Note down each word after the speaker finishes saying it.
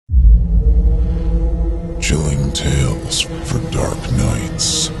Dark tales for dark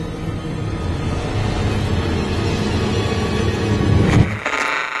nights.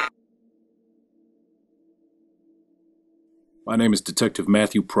 My name is Detective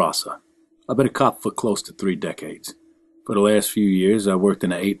Matthew Prosser. I've been a cop for close to 3 decades. For the last few years, I worked in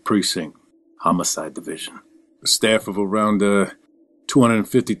the 8th Precinct, Homicide Division. A staff of around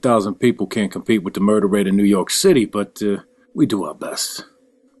 250,000 people can't compete with the murder rate in New York City, but we do our best.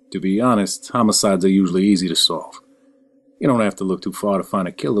 To be honest, homicides are usually easy to solve. You don't have to look too far to find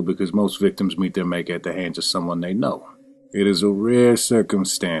a killer because most victims meet their maker at the hands of someone they know. It is a rare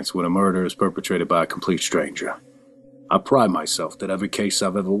circumstance when a murder is perpetrated by a complete stranger. I pride myself that every case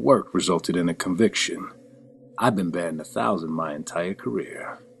I've ever worked resulted in a conviction. I've been batting 1,000 my entire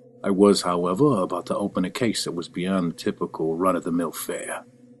career. I was, however, about to open a case that was beyond the typical run-of-the-mill fare.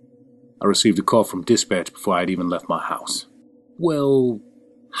 I received a call from dispatch before I'd even left my house. Well,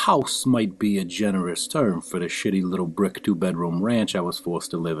 house might be a generous term for the shitty little brick 2-bedroom ranch I was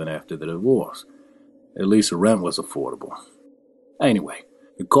forced to live in after the divorce. At least the rent was affordable. Anyway,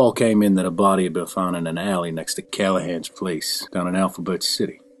 the call came in that a body had been found in an alley next to Callahan's place down in Alphabet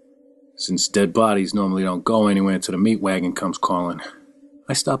City. Since dead bodies normally don't go anywhere until the meat wagon comes calling,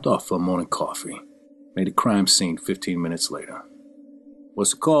 I stopped off for a morning coffee. Made a crime scene 15 minutes later.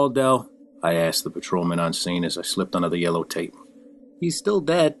 "What's the call, Del?" I asked the patrolman on scene as I slipped under the yellow tape. "He's still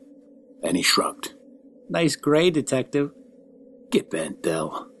dead." And he shrugged. "Nice gray, Detective." "Get bent,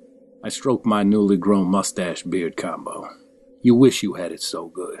 Del." I stroked my newly grown mustache-beard combo. "You wish you had it so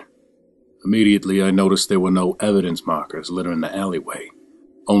good." Immediately, I noticed there were no evidence markers littering the alleyway.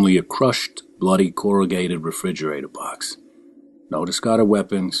 Only a crushed, bloody, corrugated refrigerator box. No discarded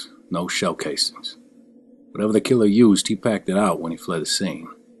weapons, no shell casings. Whatever the killer used, he packed it out when he fled the scene.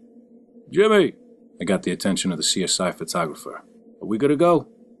 "Jimmy!" I got the attention of the CSI photographer. "Are we good to go?"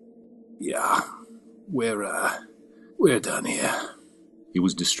 "Yeah, we're done here." He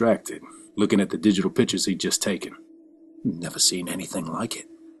was distracted, looking at the digital pictures he'd just taken. "Never seen anything like it."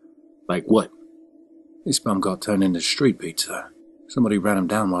 "Like what?" "This bum got turned into street pizza. Somebody ran him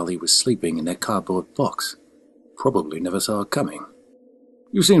down while he was sleeping in that cardboard box. Probably never saw it coming."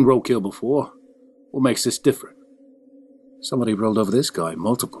 "You've seen roadkill before. What makes this different?" "Somebody rolled over this guy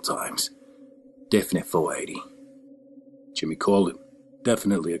multiple times. Definite 480. Jimmy called it.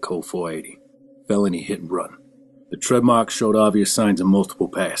 Definitely a cold 480. Felony hit and run. The tread marks showed obvious signs of multiple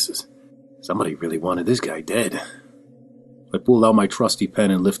passes. Somebody really wanted this guy dead. I pulled out my trusty pen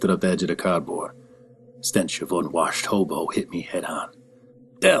and lifted up the edge of the cardboard. Stench of unwashed hobo hit me head on.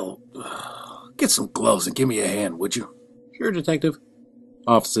 "Del, get some gloves and give me a hand, would you?" "Sure, Detective."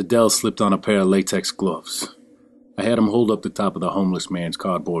 Officer Dell slipped on a pair of latex gloves. I had him hold up the top of the homeless man's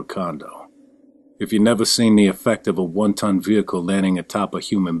cardboard condo. If you've never seen the effect of a 1-ton vehicle landing atop a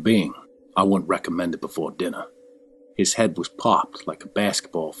human being, I wouldn't recommend it before dinner. His head was popped like a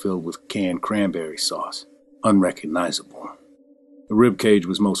basketball filled with canned cranberry sauce. Unrecognizable. The ribcage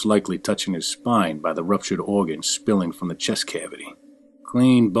was most likely touching his spine by the ruptured organs spilling from the chest cavity.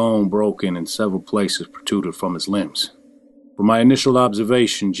 Clean bone broken in several places protruded from his limbs. From my initial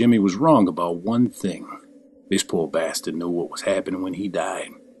observation, Jimmy was wrong about one thing. This poor bastard knew what was happening when he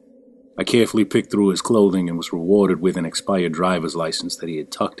died. I carefully picked through his clothing and was rewarded with an expired driver's license that he had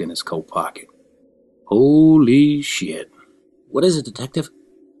tucked in his coat pocket. Holy shit. "What is it, Detective?"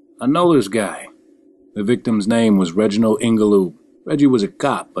 "I know this guy. The victim's name was Reginald Ingeloop. Reggie was a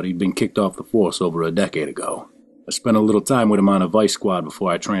cop, but he'd been kicked off the force over a decade ago. I spent a little time with him on a vice squad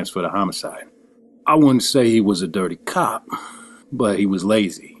before I transferred to homicide. I wouldn't say he was a dirty cop, but he was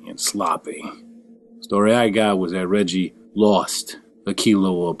lazy and sloppy. Story I got was that Reggie lost a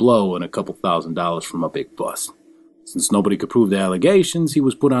kilo or a blow and a couple $1,000s from a big bust. Since nobody could prove the allegations, he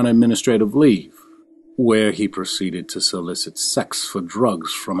was put on administrative leave, where he proceeded to solicit sex for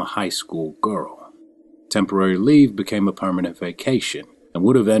drugs from a high school girl. Temporary leave became a permanent vacation and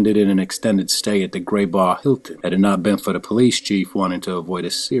would have ended in an extended stay at the Gray Bar Hilton had it not been for the police chief wanting to avoid a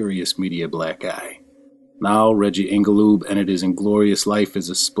serious media black eye. Now Reggie Ingeloop ended his inglorious life as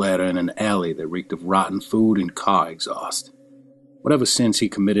a splatter in an alley that reeked of rotten food and car exhaust. Whatever sins he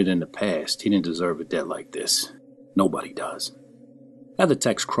committed in the past, he didn't deserve a death like this. Nobody does. Have the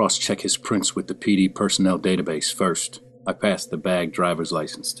techs cross-check his prints with the PD personnel database first. I passed the bag driver's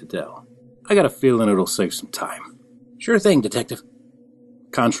license to Dell. I got a feeling it'll save some time. "Sure thing, Detective."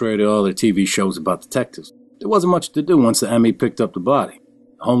 Contrary to all the TV shows about detectives, there wasn't much to do once the ME picked up the body.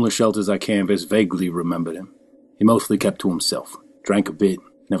 The homeless shelters I canvassed vaguely remembered him. He mostly kept to himself, drank a bit,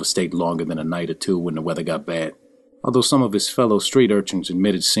 never stayed longer than a night or two when the weather got bad. Although some of his fellow street urchins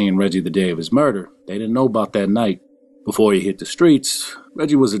admitted seeing Reggie the day of his murder, they didn't know about that night. Before he hit the streets,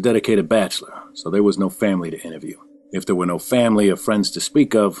 Reggie was a dedicated bachelor, so there was no family to interview. If there were no family or friends to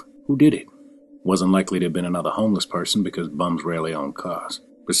speak of, who did it? Wasn't likely to have been another homeless person because bums rarely own cars.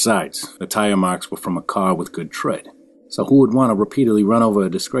 Besides, the tire marks were from a car with good tread, so who would want to repeatedly run over a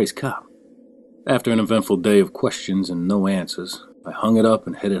disgraced cop? After an eventful day of questions and no answers, I hung it up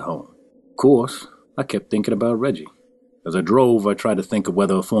and headed home. Of course, I kept thinking about Reggie. As I drove, I tried to think of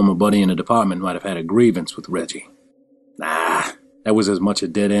whether a former buddy in the department might have had a grievance with Reggie. Nah, that was as much a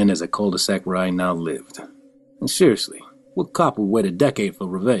dead end as a cul-de-sac where I now lived. And seriously, what cop would wait a decade for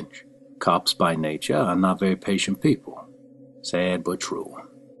revenge? Cops, by nature, are not very patient people. Sad but true.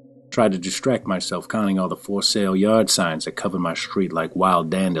 Tried to distract myself counting all the for sale yard signs that covered my street like wild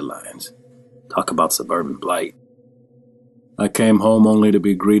dandelions. Talk about suburban blight. I came home only to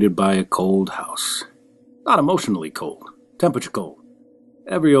be greeted by a cold house. Not emotionally cold, temperature cold.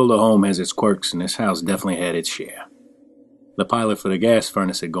 Every older home has its quirks, and this house definitely had its share. The pilot for the gas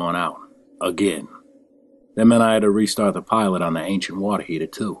furnace had gone out. Again. That meant I had to restart the pilot on the ancient water heater,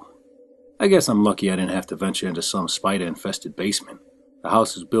 too. I guess I'm lucky I didn't have to venture into some spider-infested basement. The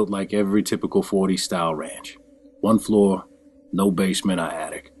house is built like every typical 40s-style ranch. One floor, no basement or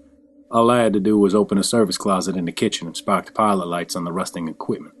attic. All I had to do was open a service closet in the kitchen and spark the pilot lights on the rusting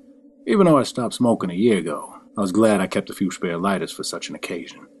equipment. Even though I stopped smoking a year ago, I was glad I kept a few spare lighters for such an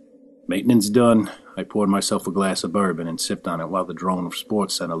occasion. Maintenance done, I poured myself a glass of bourbon and sipped on it while the drone of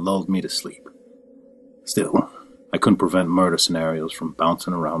Sports Center lulled me to sleep. Still, I couldn't prevent murder scenarios from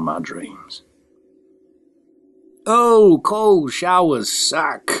bouncing around my dreams. Oh, cold showers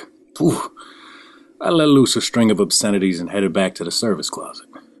suck. Phew. I let loose a string of obscenities and headed back to the service closet.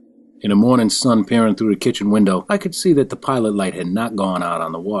 In the morning sun peering through the kitchen window, I could see that the pilot light had not gone out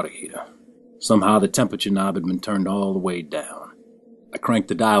on the water heater. Somehow the temperature knob had been turned all the way down. I cranked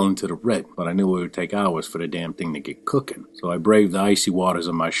the dial into the red, but I knew it would take hours for the damn thing to get cooking, so I braved the icy waters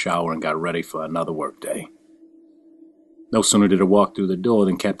of my shower and got ready for another workday. No sooner did I walk through the door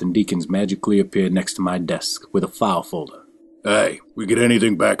than Captain Deakins magically appeared next to my desk with a file folder. Hey, we get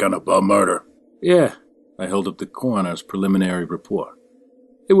anything back on a bum murder? Yeah, I held up the coroner's preliminary report.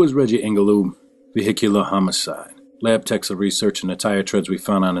 It was Reggie Engeloob, vehicular homicide. Lab techs are researching the tire treads we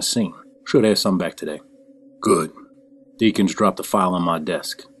found on the scene. Should have some back today. Good. Deakins dropped the file on my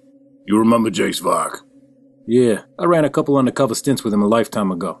desk. You remember Jace Vark? Yeah, I ran a couple undercover stints with him a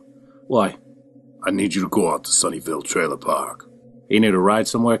lifetime ago. Why? I need you to go out to Sunnyvale Trailer Park. He need a ride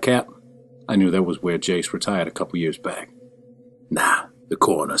somewhere, Cap? I knew that was where Jace retired a couple years back. Nah, the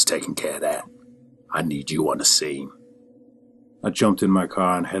coroner's taking care of that. I need you on the scene. I jumped in my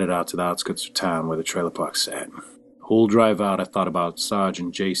car and headed out to the outskirts of town where the trailer park sat. The whole drive out, I thought about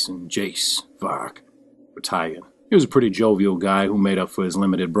Sergeant Jace Vark, retired. He was a pretty jovial guy who made up for his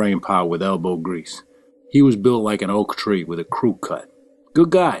limited brain power with elbow grease. He was built like an oak tree with a crew cut.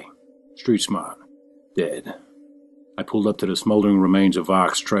 Good guy. Street smart. Dead. I pulled up to the smoldering remains of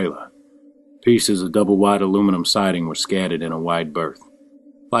Vark's trailer. Pieces of double-wide aluminum siding were scattered in a wide berth.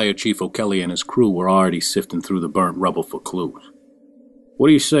 Fire Chief O'Kelly and his crew were already sifting through the burnt rubble for clues. What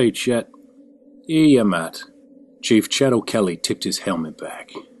do you say, Chet? Yeah, Matt. Chief Chet O'Kelly tipped his helmet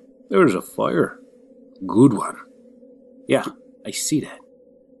back. There's a fire. Good one. Yeah, I see that.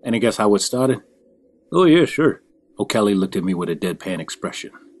 Any guess how it started? Oh, yeah, sure. O'Kelly looked at me with a deadpan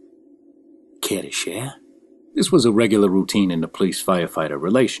expression. Care to share? This was a regular routine in the police-firefighter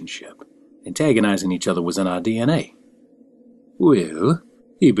relationship. Antagonizing each other was in our DNA. Well,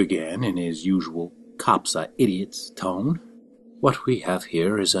 he began in his usual cops are idiots tone. What we have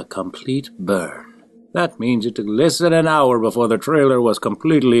here is a complete burn. That means it took less than an hour before the trailer was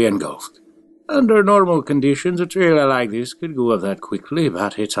completely engulfed. Under normal conditions, a trailer like this could go up that quickly,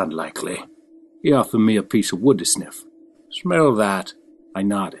 but it's unlikely. He offered me a piece of wood to sniff. Smell that. I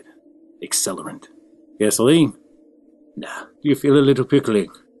nodded. Accelerant. Gasoline? Nah. Do you feel a little pickling?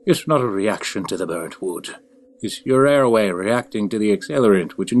 It's not a reaction to the burnt wood. It's your airway reacting to the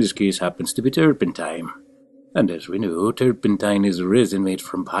accelerant, which in this case happens to be turpentine. And as we know, turpentine is a resin made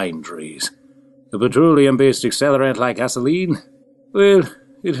from pine trees. A petroleum-based accelerant like gasoline? Well,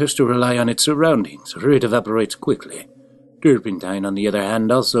 it has to rely on its surroundings, or it evaporates quickly. Turpentine, on the other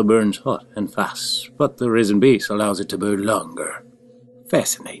hand, also burns hot and fast, but the resin base allows it to burn longer.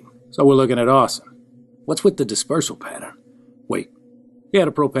 Fascinating. So we're looking at arson. What's with the dispersal pattern? Wait, you had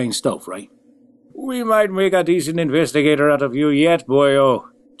a propane stove, right? We might make a decent investigator out of you yet, boyo.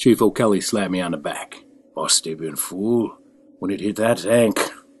 Chief O'Kelly slapped me on the back. Must have been fool when it hit that tank.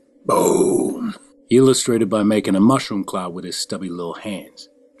 Boom. He illustrated by making a mushroom cloud with his stubby little hands.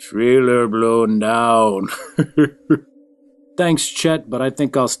 Trailer blown down. Thanks, Chet, but I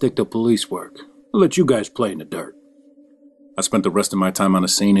think I'll stick to police work. I'll let you guys play in the dirt. I spent the rest of my time on the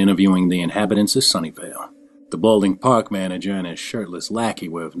scene interviewing the inhabitants of Sunnyvale. The balding park manager and his shirtless lackey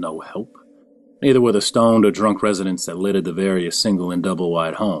were of no help. Neither were the stoned or drunk residents that littered the various single and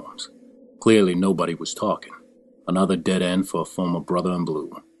double-wide homes. Clearly nobody was talking. Another dead end for a former brother in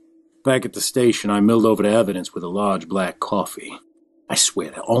blue. Back at the station, I milled over the evidence with a large black coffee. I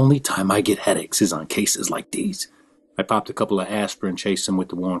swear the only time I get headaches is on cases like these. I popped a couple of aspirin, chased them with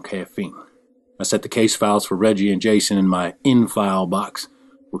the warm caffeine. I set the case files for Reggie and Jason in my in-file box,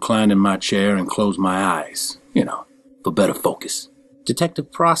 reclined in my chair and closed my eyes, for better focus. Detective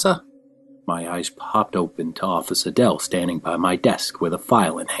Prasa? My eyes popped open to Officer Dell standing by my desk with a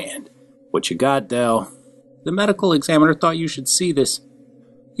file in hand. What you got, Dell? The medical examiner thought you should see this.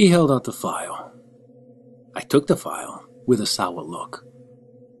 He held out the file. I took the file with a sour look.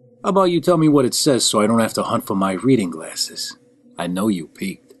 How about you tell me what it says so I don't have to hunt for my reading glasses? I know you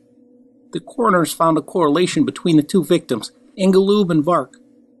peeked. The coroners found a correlation between the two victims, Engeloob and Vark.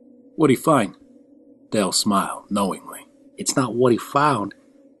 What'd he find? Dale smiled knowingly. It's not what he found.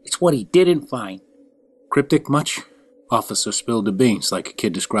 It's what he didn't find. Cryptic much? Officer spilled the beans like a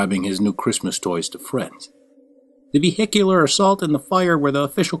kid describing his new Christmas toys to friends. The vehicular assault and the fire were the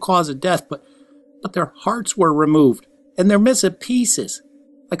official cause of death, but their hearts were removed, and they're missing pieces,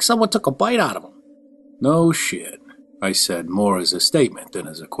 like someone took a bite out of them. No shit, I said, more as a statement than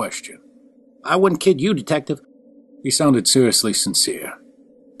as a question. I wouldn't kid you, Detective. He sounded seriously sincere.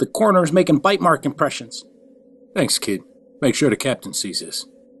 The coroner's making bite mark impressions. Thanks, kid. Make sure the captain sees this.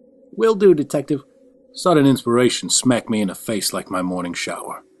 Will do, Detective. Sudden inspiration smacked me in the face like my morning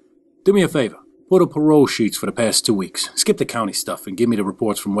shower. Do me a favor. Put up parole sheets for the past 2 weeks. Skip the county stuff and give me the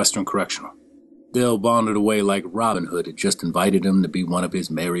reports from Western Correctional. Dale bonded away like Robin Hood had just invited him to be one of his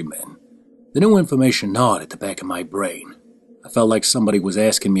merry men. The new information gnawed at the back of my brain. I felt like somebody was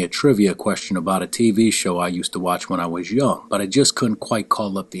asking me a trivia question about a TV show I used to watch when I was young, but I just couldn't quite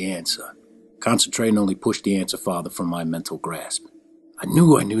call up the answer. Concentrating only pushed the answer farther from my mental grasp. I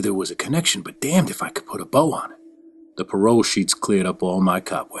knew there was a connection, but damned if I could put a bow on it. The parole sheets cleared up all my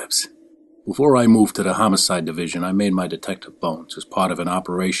cobwebs. Before I moved to the homicide division, I made my detective bones as part of an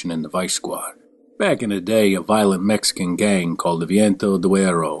operation in the Vice Squad. Back in the day, a violent Mexican gang called the Viento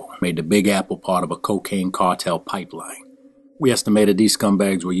Duero made the Big Apple part of a cocaine cartel pipeline. We estimated these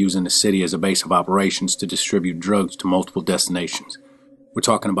scumbags were using the city as a base of operations to distribute drugs to multiple destinations. We're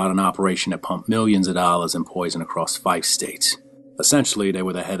talking about an operation that pumped millions of dollars in poison across 5 states. Essentially, they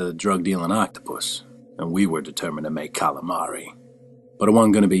were the head of the drug-dealing octopus, and we were determined to make calamari. But it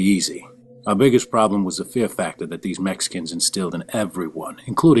wasn't going to be easy. Our biggest problem was the fear factor that these Mexicans instilled in everyone,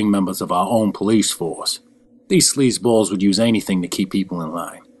 including members of our own police force. These sleazeballs would use anything to keep people in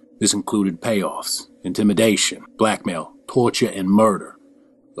line. This included payoffs, intimidation, blackmail, torture, and murder.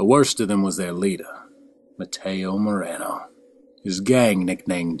 The worst of them was their leader, Mateo Moreno. His gang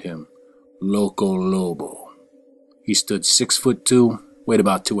nicknamed him Loco Lobo. He stood 6'2", weighed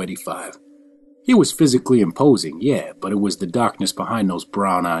about 285. He was physically imposing, yeah, but it was the darkness behind those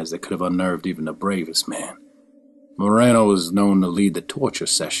brown eyes that could have unnerved even the bravest man. Moreno was known to lead the torture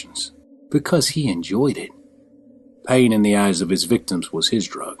sessions, because he enjoyed it. Pain in the eyes of his victims was his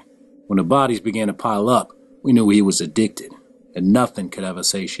drug. When the bodies began to pile up, we knew he was addicted, and nothing could ever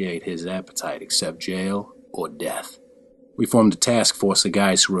satiate his appetite except jail or death. We formed a task force of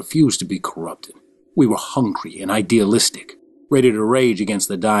guys who refused to be corrupted. We were hungry and idealistic, ready to rage against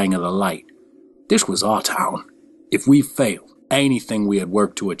the dying of the light. This was our town. If we failed, anything we had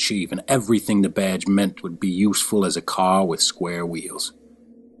worked to achieve and everything the badge meant would be useful as a car with square wheels.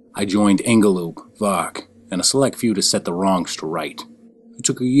 I joined Engeloob, Vark, and a select few to set the wrongs to right. It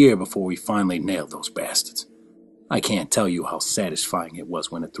took a year before we finally nailed those bastards. I can't tell you how satisfying it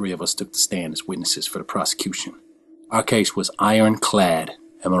was when the 3 of us took the stand as witnesses for the prosecution. Our case was ironclad,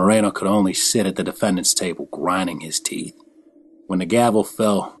 and Moreno could only sit at the defendant's table grinding his teeth. When the gavel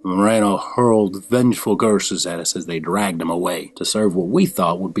fell, Moreno hurled vengeful curses at us as they dragged him away to serve what we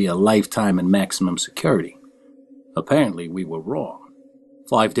thought would be a lifetime in maximum security. Apparently, we were wrong.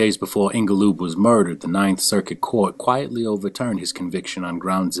 5 days before Engeloob was murdered, the Ninth Circuit Court quietly overturned his conviction on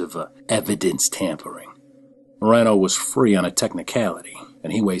grounds of evidence tampering. Moreno was free on a technicality,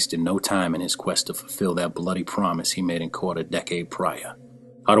 and he wasted no time in his quest to fulfill that bloody promise he made in court a decade prior.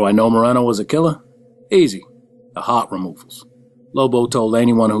 How do I know Moreno was a killer? Easy. The heart removals. Lobo told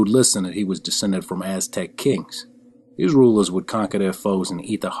anyone who'd listen that he was descended from Aztec kings. These rulers would conquer their foes and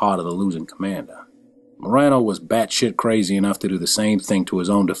eat the heart of the losing commander. Moreno was batshit crazy enough to do the same thing to his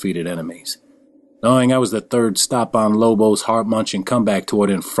own defeated enemies. Knowing I was the third stop on Lobo's heart-munching comeback tour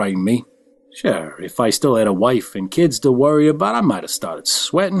didn't frighten me. Sure, if I still had a wife and kids to worry about, I might have started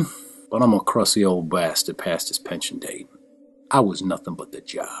sweating, but I'm a crusty old bastard past his pension date. I was nothing but the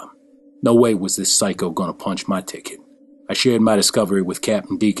job. No way was this psycho gonna punch my ticket. I shared my discovery with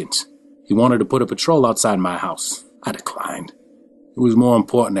Captain Deacons. He wanted to put a patrol outside my house. I declined. It was more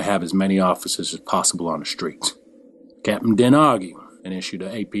important to have as many officers as possible on the streets. Captain didn't argue and issued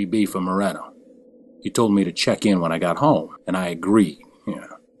an APB for Moreno. He told me to check in when I got home, and I agreed,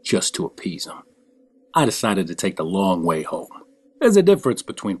 just to appease him. I decided to take the long way home. There's a difference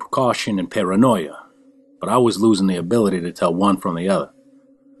between precaution and paranoia, but I was losing the ability to tell one from the other.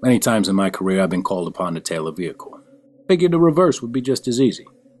 Many times in my career I've been called upon to tail a vehicle. Figured the reverse would be just as easy.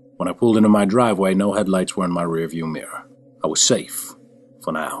 When I pulled into my driveway, no headlights were in my rearview mirror. I was safe,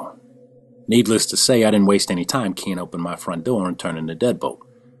 for now. Needless to say, I didn't waste any time keying open my front door and turning the deadbolt.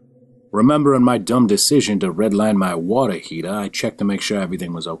 Remembering my dumb decision to redline my water heater, I checked to make sure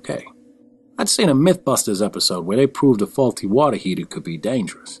everything was okay. I'd seen a Mythbusters episode where they proved a faulty water heater could be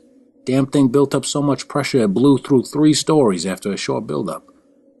dangerous. Damn thing built up so much pressure it blew through 3 stories after a short buildup.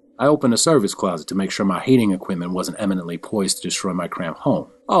 I opened the service closet to make sure my heating equipment wasn't eminently poised to destroy my cramped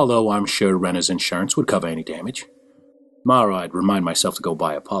home, although I'm sure renter's insurance would cover any damage. Tomorrow I'd remind myself to go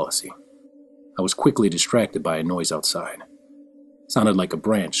buy a policy. I was quickly distracted by a noise outside. It sounded like a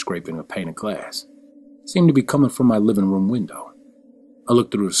branch scraping a pane of glass. It seemed to be coming from my living room window. I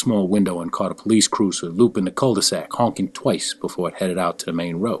looked through the small window and caught a police cruiser looping the cul-de-sac, honking twice before it headed out to the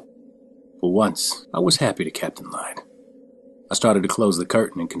main road. For once, I was happy the captain lied. I started to close the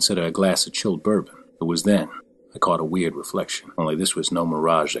curtain and consider a glass of chilled bourbon. It was then I caught a weird reflection, only this was no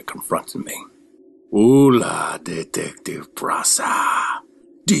mirage that confronted me. Hola, Detective Prasa.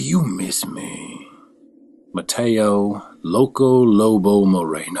 Do you miss me? Mateo Loco Lobo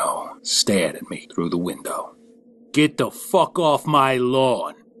Moreno stared at me through the window. Get the fuck off my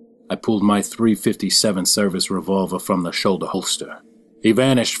lawn! I pulled my .357 service revolver from the shoulder holster. He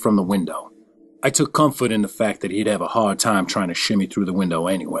vanished from the window. I took comfort in the fact that he'd have a hard time trying to shimmy through the window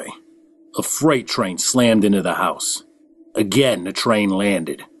anyway. A freight train slammed into the house. Again, the train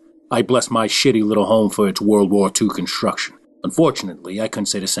landed. I blessed my shitty little home for its World War II construction. Unfortunately, I couldn't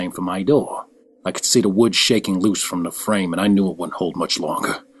say the same for my door. I could see the wood shaking loose from the frame, and I knew it wouldn't hold much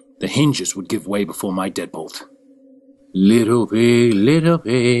longer. The hinges would give way before my deadbolt. Little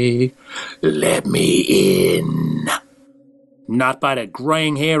pig, let me in. Not by the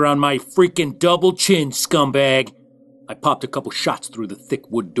graying hair on my freaking double chin, scumbag. I popped a couple shots through the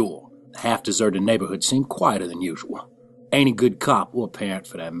thick wood door. The half-deserted neighborhood seemed quieter than usual. Any good cop, or parent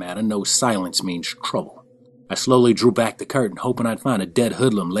for that matter, knows silence means trouble. I slowly drew back the curtain, hoping I'd find a dead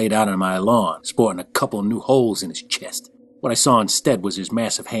hoodlum laid out on my lawn, sporting a couple new holes in his chest. What I saw instead was his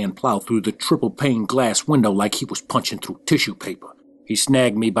massive hand plow through the triple-pane glass window like he was punching through tissue paper. He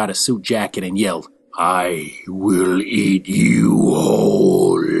snagged me by the suit jacket and yelled, I will eat you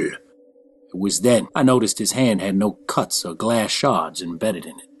whole. It was then I noticed his hand had no cuts or glass shards embedded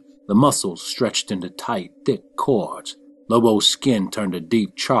in it. The muscles stretched into tight, thick cords. Lobo's skin turned a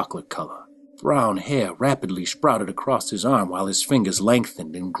deep chocolate color. Brown hair rapidly sprouted across his arm while his fingers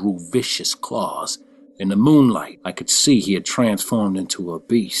lengthened and grew vicious claws. In the moonlight, I could see he had transformed into a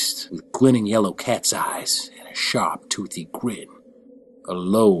beast with glinting yellow cat's eyes and a sharp, toothy grin. A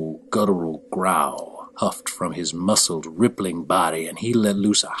low, guttural growl huffed from his muscled, rippling body, and he let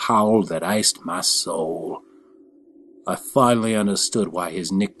loose a howl that iced my soul. I finally understood why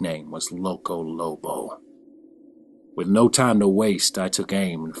his nickname was Loco Lobo. With no time to waste, I took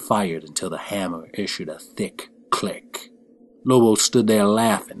aim and fired until the hammer issued a thick click. Lobo stood there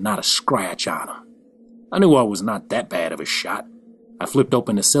laughing, not a scratch on him. I knew I was not that bad of a shot. I flipped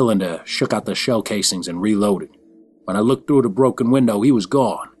open the cylinder, shook out the shell casings, and reloaded. When I looked through the broken window, he was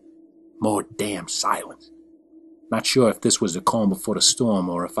gone. More damn silence. Not sure if this was the calm before the storm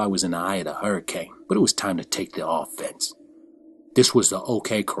or if I was in the eye of the hurricane, but it was time to take the offense. This was the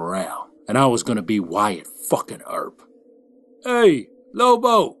OK Corral, and I was going to be Wyatt fucking Earp. Hey,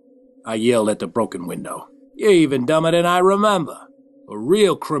 Lobo! I yelled at the broken window. You're even dumber than I remember. A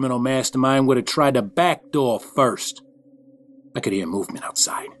real criminal mastermind would have tried the back door first. I could hear movement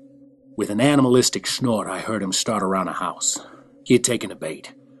outside. With an animalistic snort, I heard him start around the house. He had taken a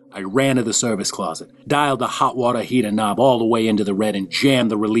bait. I ran to the service closet, dialed the hot water heater knob all the way into the red, and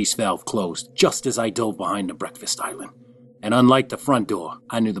jammed the release valve closed, just as I dove behind the breakfast island. And unlike the front door,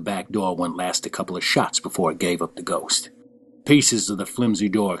 I knew the back door wouldn't last a couple of shots before it gave up the ghost. Pieces of the flimsy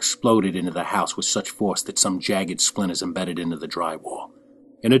door exploded into the house with such force that some jagged splinters embedded into the drywall.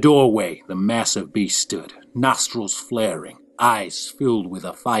 In a doorway, the massive beast stood, nostrils flaring, eyes filled with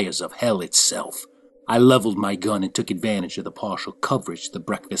the fires of hell itself. I leveled my gun and took advantage of the partial coverage the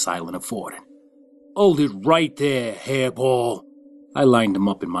breakfast island afforded. Hold it right there, hairball. I lined him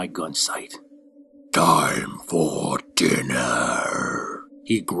up in my gun sight. Time for dinner,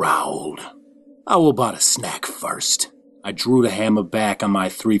 he growled. I will buy a snack first. I drew the hammer back on my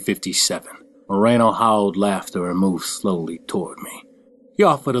 .357. Moreno howled laughter and moved slowly toward me. He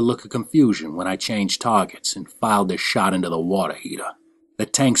offered a look of confusion when I changed targets and filed the shot into the water heater. The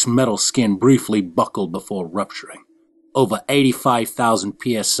tank's metal skin briefly buckled before rupturing. Over 85,000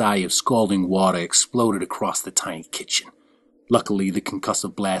 psi of scalding water exploded across the tiny kitchen. Luckily, the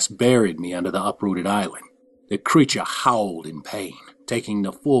concussive blast buried me under the uprooted island. The creature howled in pain, taking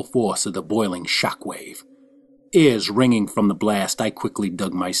the full force of the boiling shockwave. Ears ringing from the blast, I quickly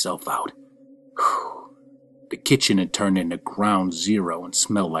dug myself out. Whew. The kitchen had turned into ground zero and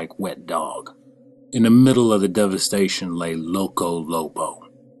smelled like wet dog. In the middle of the devastation lay Loco Lobo.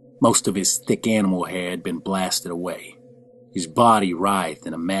 Most of his thick animal hair had been blasted away. His body writhed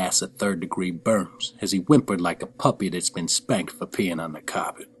in a mass of third-degree burns as he whimpered like a puppy that's been spanked for peeing on the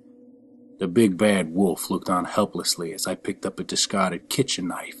carpet. The big bad wolf looked on helplessly as I picked up a discarded kitchen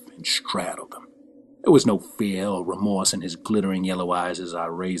knife and straddled him. There was no fear or remorse in his glittering yellow eyes as I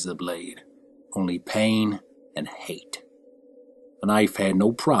raised the blade, only pain and hate. The knife had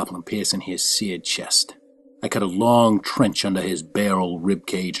no problem piercing his seared chest. I cut a long trench under his bare old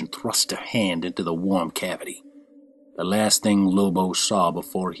ribcage and thrust a hand into the warm cavity. The last thing Lobo saw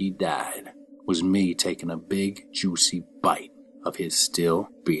before he died was me taking a big, juicy bite of his still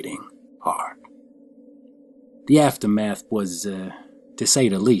beating heart. The aftermath was, to say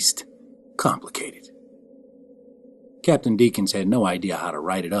the least, complicated. Captain Deakins had no idea how to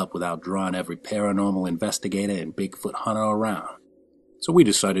write it up without drawing every paranormal investigator and Bigfoot hunter around. So we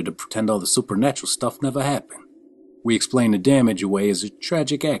decided to pretend all the supernatural stuff never happened. We explained the damage away as a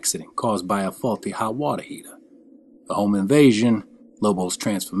tragic accident caused by a faulty hot water heater. The home invasion, Lobo's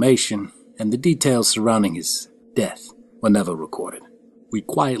transformation, and the details surrounding his death were never recorded. We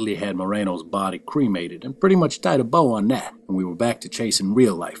quietly had Moreno's body cremated and pretty much tied a bow on that, and we were back to chasing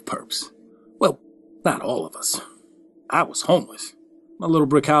real-life perps. Well, not all of us. I was homeless. My little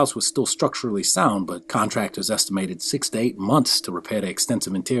brick house was still structurally sound, but contractors estimated 6 to 8 months to repair the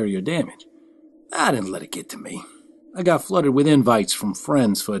extensive interior damage. I didn't let it get to me. I got flooded with invites from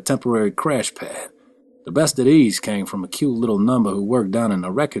friends for a temporary crash pad. The best of these came from a cute little number who worked down in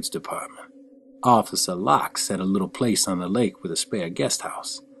the records department. Officer Locke had a little place on the lake with a spare guest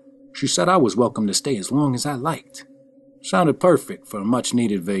house. She said I was welcome to stay as long as I liked. Sounded perfect for a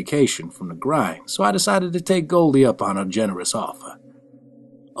much-needed vacation from the grind, so I decided to take Goldie up on her generous offer.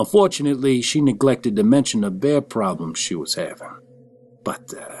 Unfortunately, she neglected to mention the bear problems she was having.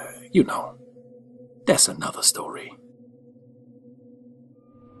 But, that's another story.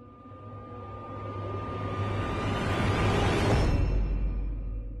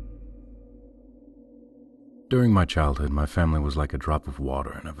 During my childhood, my family was like a drop of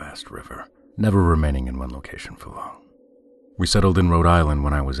water in a vast river, never remaining in one location for long. We settled in Rhode Island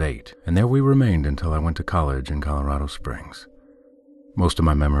when I was 8, and there we remained until I went to college in Colorado Springs. Most of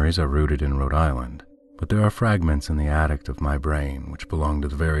my memories are rooted in Rhode Island, but there are fragments in the attic of my brain which belong to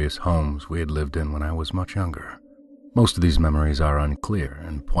the various homes we had lived in when I was much younger. Most of these memories are unclear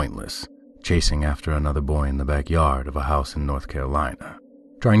and pointless, chasing after another boy in the backyard of a house in North Carolina,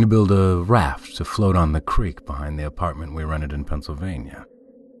 trying to build a raft to float on the creek behind the apartment we rented in Pennsylvania.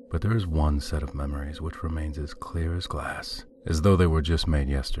 But there is one set of memories which remains as clear as glass, as though they were just made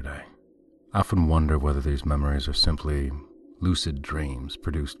yesterday. I often wonder whether these memories are simply lucid dreams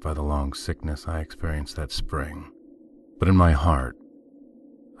produced by the long sickness I experienced that spring. But in my heart,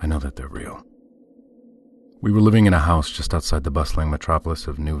 I know that they're real. We were living in a house just outside the bustling metropolis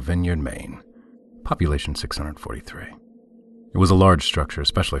of New Vineyard, Maine, population 643. It was a large structure,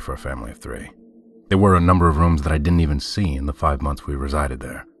 especially for a family of 3. There were a number of rooms that I didn't even see in the 5 months we resided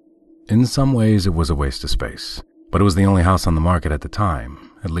there. In some ways, it was a waste of space, but it was the only house on the market at the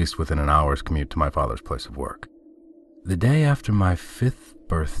time, at least within an hour's commute to my father's place of work. The day after my 5th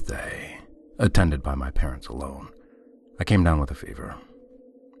birthday, attended by my parents alone, I came down with a fever.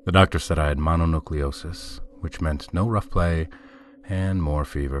 The doctor said I had mononucleosis, which meant no rough play and more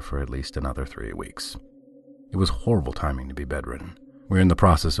fever for at least another 3 weeks. It was horrible timing to be bedridden. We were in the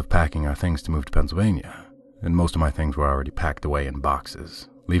process of packing our things to move to Pennsylvania, and most of my things were already packed away in boxes,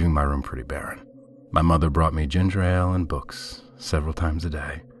 leaving my room pretty barren. My mother brought me ginger ale and books several times a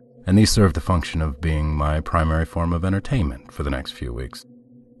day, and these served the function of being my primary form of entertainment for the next few weeks.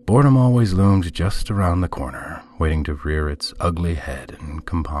 Boredom always loomed just around the corner, waiting to rear its ugly head and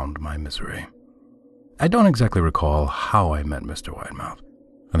compound my misery. I don't exactly recall how I met Mr. Widemouth.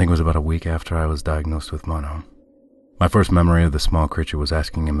 I think it was about a week after I was diagnosed with mono. My first memory of the small creature was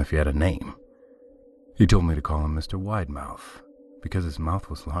asking him if he had a name. He told me to call him Mr. Widemouth, because his mouth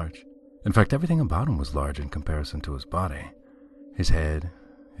was large. In fact, everything about him was large in comparison to his body. His head,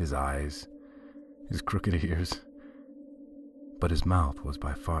 his eyes, his crooked ears. But his mouth was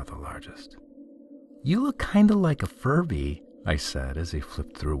by far the largest. "You look kinda like a Furby," I said as he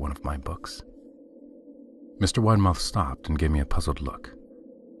flipped through one of my books. Mr. Widemouth stopped and gave me a puzzled look.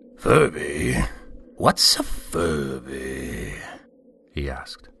 "Furby? What's a Furby?" he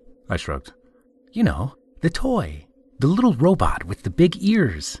asked. I shrugged. "You know, the toy. The little robot with the big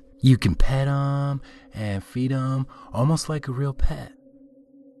ears. You can pet him and feed him almost like a real pet."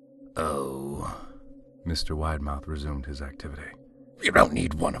 "Oh." Mr. Widemouth resumed his activity. "You don't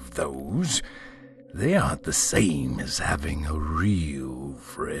need one of those. They aren't the same as having a real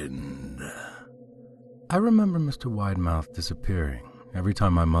friend." I remember Mr. Widemouth disappearing every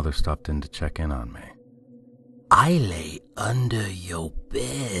time my mother stopped in to check in on me. "I lay under your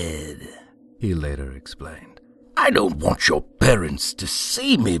bed," he later explained. "I don't want your parents to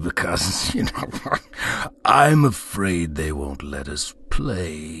see me because, I'm afraid they won't let us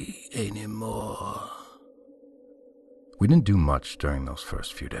play anymore." We didn't do much during those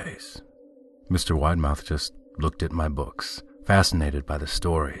first few days. Mr. Widemouth just looked at my books, fascinated by the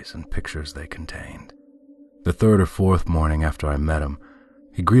stories and pictures they contained. The third or fourth morning after I met him,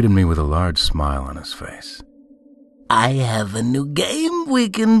 he greeted me with a large smile on his face. "I have a new game we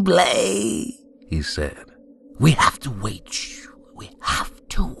can play," he said. We have to wait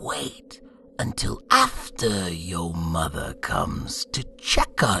until after your mother comes to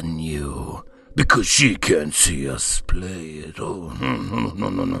check on you, because she can't see us play it. Oh,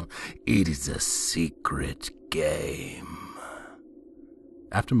 no. It is a secret game."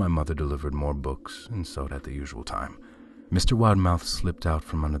 After my mother delivered more books and sewed at the usual time, Mr. Widemouth slipped out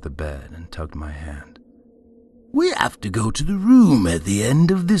from under the bed and tugged my hand. "We have to go to the room at the end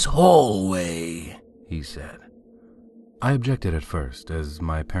of this hallway," he said. I objected at first, as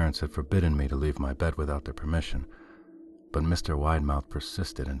my parents had forbidden me to leave my bed without their permission, but Mr. Widemouth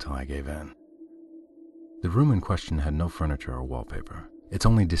persisted until I gave in. The room in question had no furniture or wallpaper. Its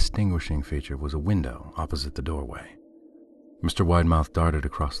only distinguishing feature was a window opposite the doorway. Mr. Widemouth darted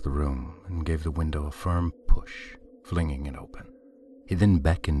across the room and gave the window a firm push, flinging it open. He then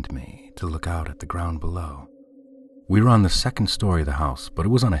beckoned me to look out at the ground below. We were on the second story of the house, but it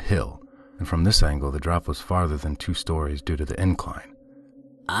was on a hill, and from this angle the drop was farther than 2 stories due to the incline.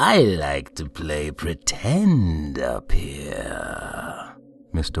 "I like to play pretend up here,"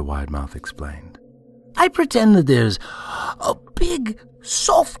 Mr. Widemouth explained. "I pretend that there's a big,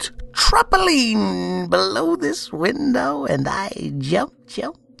 soft trampoline below this window, and I jump.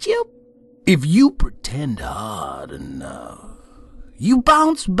 If you pretend hard enough, you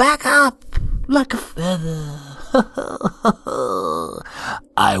bounce back up like a feather.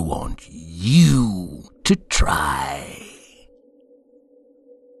 I want you to try."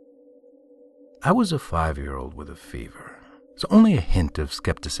 I was a 5-year-old with a fever, so only a hint of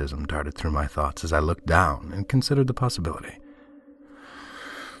skepticism darted through my thoughts as I looked down and considered the possibility.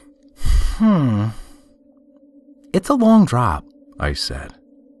 It's a long drop," I said.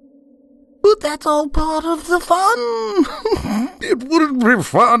 "But that's all part of the fun." "It wouldn't be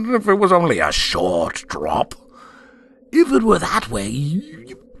fun if it was only a short drop. If it were that way,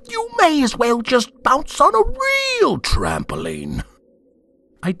 you may as well just bounce on a real trampoline."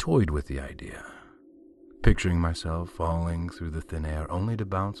 I toyed with the idea, picturing myself falling through the thin air only to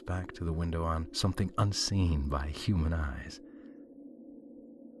bounce back to the window on something unseen by human eyes.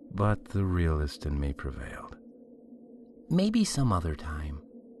 But the realist in me prevailed. "Maybe some other time,"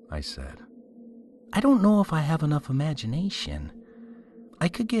 I said. "I don't know if I have enough imagination. I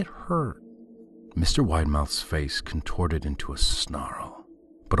could get hurt." Mr. Widemouth's face contorted into a snarl,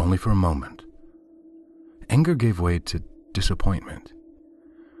 but only for a moment. Anger gave way to disappointment.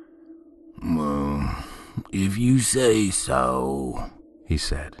 "Well, if you say so," he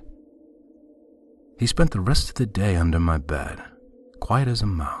said. He spent the rest of the day under my bed, quiet as a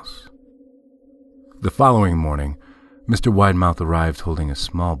mouse. The following morning, Mr. Widemouth arrived holding a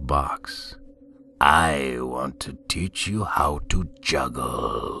small box. "I want to teach you how to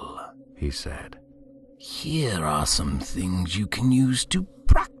juggle," he said. "Here are some things you can use to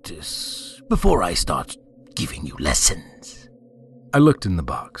practice before I start giving you lessons." I looked in the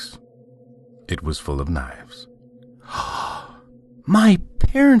box. It was full of knives. "My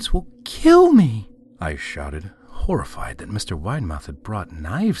parents will kill me," I shouted, horrified that Mr. Widemouth had brought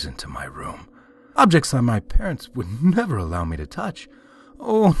knives into my room, objects that my parents would never allow me to touch.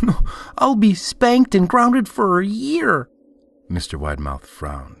 "Oh, no, I'll be spanked and grounded for a year." Mr. Widemouth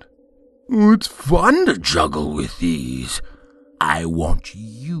frowned. "It's fun to juggle with these. I want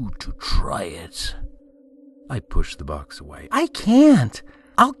you to try it." I pushed the box away. "I can't.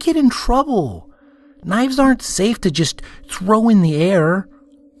 I'll get in trouble. Knives aren't safe to just throw in the air.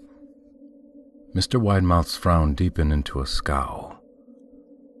 Mr. Widemouth's frown deepened into a scowl.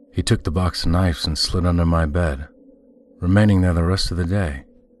 He took the box of knives and slid under my bed, remaining there the rest of the day.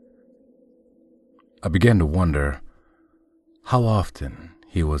 I began to wonder how often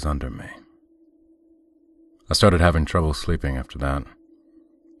he was under me. I started having trouble sleeping after that.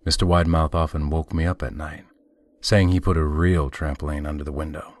 Mr. Widemouth often woke me up at night, saying he put a real trampoline under the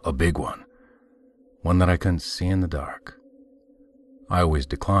window, a big one that I couldn't see in the dark. I always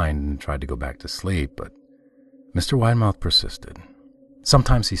declined and tried to go back to sleep, but Mr. Widemouth persisted.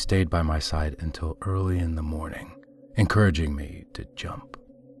 Sometimes he stayed by my side until early in the morning, encouraging me to jump.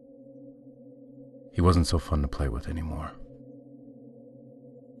 He wasn't so fun to play with anymore.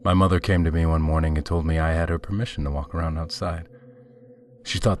 My mother came to me one morning and told me I had her permission to walk around outside.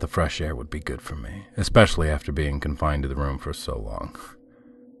 She thought the fresh air would be good for me, especially after being confined to the room for so long.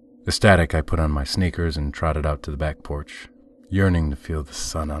 Ecstatic, I put on my sneakers and trotted out to the back porch, yearning to feel the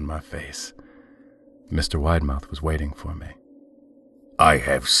sun on my face. Mr. Widemouth was waiting for me. I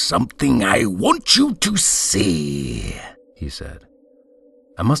have something I want you to see, he said.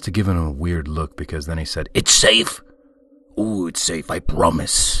 I must have given him a weird look because then he said, It's safe? Oh, it's safe, I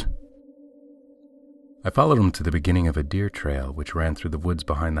promise. I followed him to the beginning of a deer trail which ran through the woods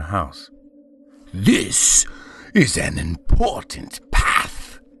behind the house. This is an important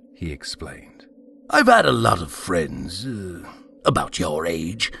path, he explained. I've had a lot of friends, about your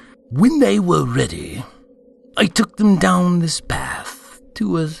age. When they were ready, I took them down this path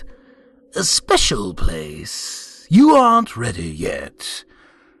to a special place. You aren't ready yet,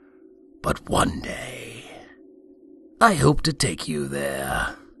 but one day I hope to take you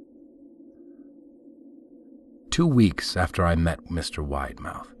there. 2 weeks after I met Mr.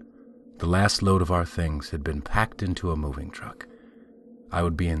 Widemouth, the last load of our things had been packed into a moving truck. I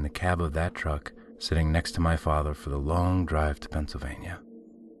would be in the cab of that truck, sitting next to my father for the long drive to Pennsylvania.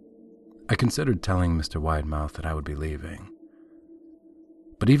 I considered telling Mr. Widemouth that I would be leaving.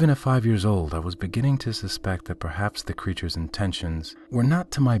 But even at 5 years old, I was beginning to suspect that perhaps the creature's intentions were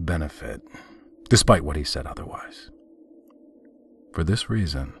not to my benefit, despite what he said otherwise. For this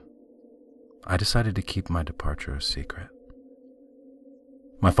reason, I decided to keep my departure a secret.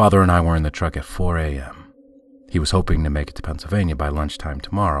 My father and I were in the truck at 4 a.m. He was hoping to make it to Pennsylvania by lunchtime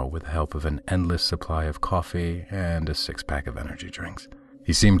tomorrow with the help of an endless supply of coffee and a 6-pack of energy drinks.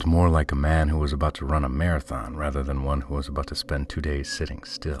 He seemed more like a man who was about to run a marathon rather than one who was about to spend 2 days sitting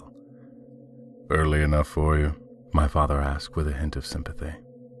still. "Early enough for you?" my father asked with a hint of sympathy.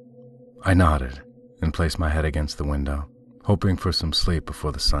 I nodded and placed my head against the window, hoping for some sleep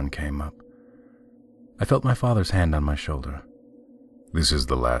before the sun came up. I felt my father's hand on my shoulder. "This is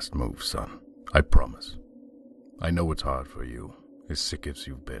the last move, son. I promise. I know it's hard for you, as sick as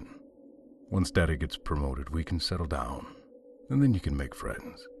you've been. Once Daddy gets promoted, we can settle down, and then you can make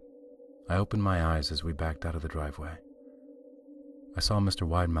friends." I opened my eyes as we backed out of the driveway. I saw Mr.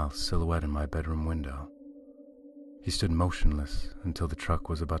 Widemouth's silhouette in my bedroom window. He stood motionless until the truck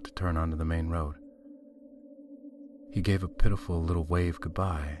was about to turn onto the main road. He gave a pitiful little wave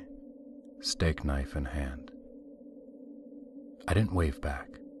goodbye, steak knife in hand. I didn't wave back.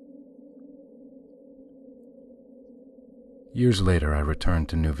 Years later, I returned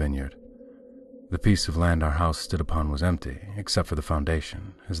to New Vineyard. The piece of land our house stood upon was empty, except for the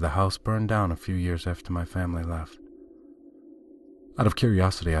foundation, as the house burned down a few years after my family left. Out of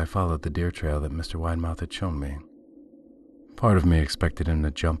curiosity, I followed the deer trail that Mr. Widemouth had shown me. Part of me expected him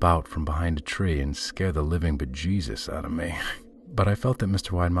to jump out from behind a tree and scare the living bejesus out of me, but I felt that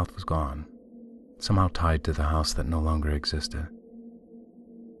Mr. Widemouth was gone, somehow tied to the house that no longer existed.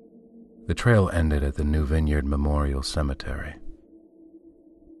 The trail ended at the New Vineyard Memorial Cemetery,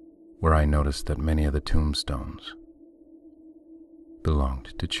 where I noticed that many of the tombstones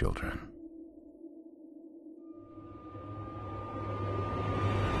belonged to children.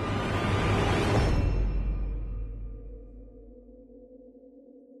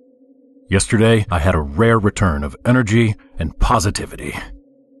 Yesterday, I had a rare return of energy and positivity.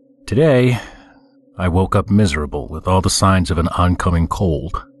 Today, I woke up miserable with all the signs of an oncoming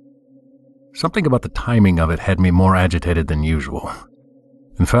cold. Something about the timing of it had me more agitated than usual.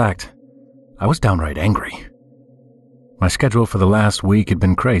 In fact, I was downright angry. My schedule for the last week had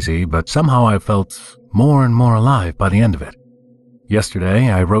been crazy, but somehow I felt more and more alive by the end of it. Yesterday,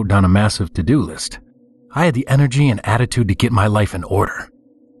 I wrote down a massive to-do list. I had the energy and attitude to get my life in order,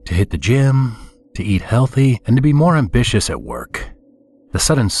 to hit the gym, to eat healthy, and to be more ambitious at work. The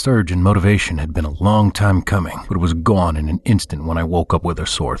sudden surge in motivation had been a long time coming, but it was gone in an instant when I woke up with a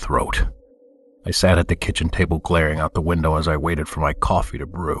sore throat. I sat at the kitchen table glaring out the window as I waited for my coffee to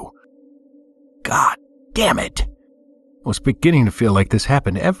brew. God damn it! I was beginning to feel like this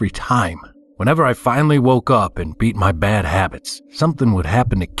happened every time. Whenever I finally woke up and beat my bad habits, something would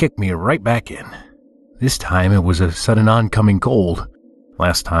happen to kick me right back in. This time it was a sudden oncoming cold.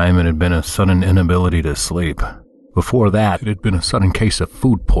 Last time it had been a sudden inability to sleep. Before that, it had been a sudden case of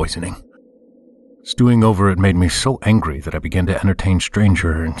food poisoning. Stewing over it made me so angry that I began to entertain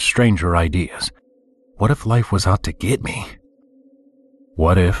stranger and stranger ideas. What if life was out to get me?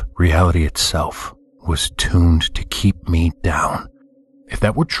 What if reality itself was tuned to keep me down? If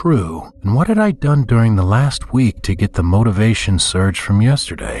that were true, then what had I done during the last week to get the motivation surge from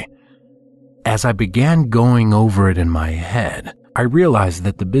yesterday? As I began going over it in my head, I realized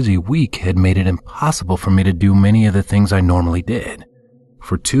that the busy week had made it impossible for me to do many of the things I normally did.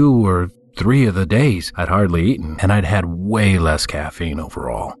 For 2 or 3 of the days, I'd hardly eaten, and I'd had way less caffeine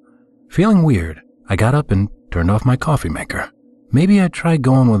overall. Feeling weird, I got up and turned off my coffee maker. Maybe I'd try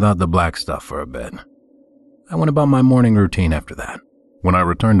going without the black stuff for a bit. I went about my morning routine after that. When I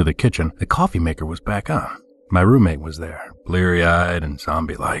returned to the kitchen, the coffee maker was back on. My roommate was there, bleary-eyed and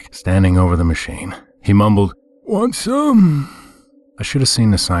zombie-like, standing over the machine. He mumbled, "Want some?" I should have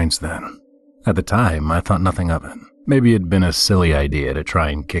seen the signs then. At the time, I thought nothing of it. Maybe it'd been a silly idea to try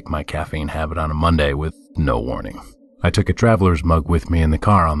and kick my caffeine habit on a Monday with no warning. I took a traveler's mug with me in the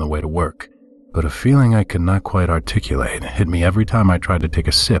car on the way to work, but a feeling I could not quite articulate hit me every time I tried to take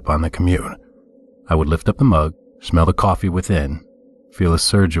a sip on the commute. I would lift up the mug, smell the coffee within, feel a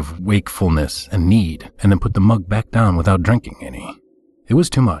surge of wakefulness and need, and then put the mug back down without drinking any. It was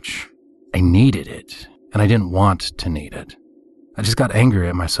too much. I needed it, and I didn't want to need it. I just got angry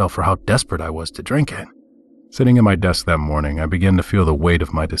at myself for how desperate I was to drink it. Sitting at my desk that morning, I began to feel the weight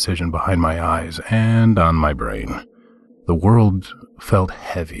of my decision behind my eyes and on my brain. The world felt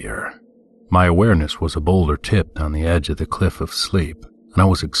heavier. My awareness was a boulder tipped on the edge of the cliff of sleep, and I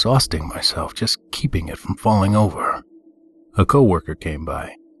was exhausting myself just keeping it from falling over. A coworker came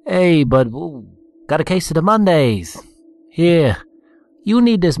by. Hey, bud, got a case of the Mondays. Here, you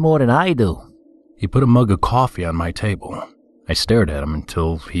need this more than I do. He put a mug of coffee on my table. I stared at him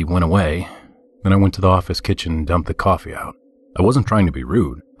until he went away. Then I went to the office kitchen and dumped the coffee out. I wasn't trying to be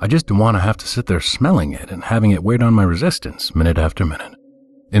rude. I just didn't want to have to sit there smelling it and having it weigh down my resistance minute after minute.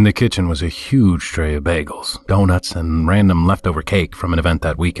 In the kitchen was a huge tray of bagels, donuts, and random leftover cake from an event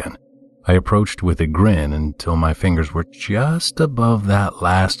that weekend. I approached with a grin until my fingers were just above that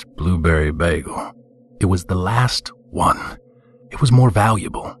last blueberry bagel. It was the last one. It was more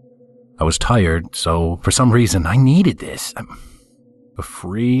valuable. I was tired, so for some reason I needed this. A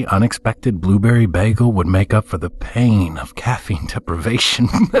free, unexpected blueberry bagel would make up for the pain of caffeine deprivation.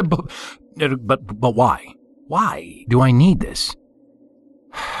 But why? Why do I need this?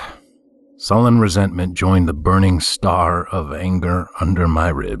 Sullen resentment joined the burning star of anger under my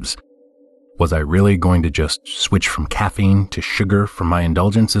ribs. Was I really going to just switch from caffeine to sugar for my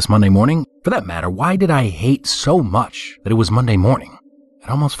indulgence this Monday morning? For that matter, why did I hate so much that it was Monday morning? It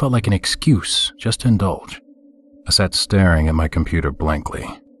almost felt like an excuse just to indulge. I sat staring at my computer blankly.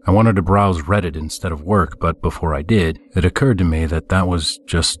 I wanted to browse Reddit instead of work, but before I did, it occurred to me that that was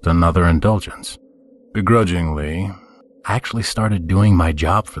just another indulgence. Begrudgingly, I actually started doing my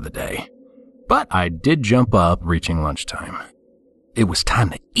job for the day. But I did jump up, reaching lunchtime. It was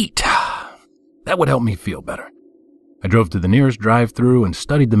time to eat. That would help me feel better. I drove to the nearest drive-thru and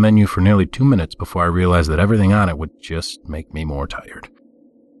studied the menu for nearly 2 minutes before I realized that everything on it would just make me more tired.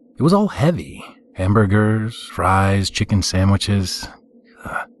 It was all heavy. Hamburgers, fries, chicken sandwiches.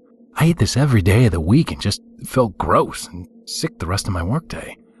 I ate this every day of the week and just felt gross and sick the rest of my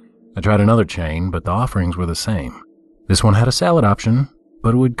workday. I tried another chain, but the offerings were the same. This one had a salad option,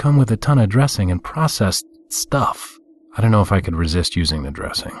 but it would come with a ton of dressing and processed stuff. I don't know if I could resist using the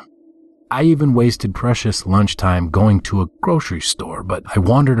dressing. I even wasted precious lunchtime going to a grocery store, but I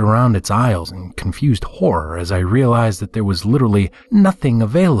wandered around its aisles in confused horror as I realized that there was literally nothing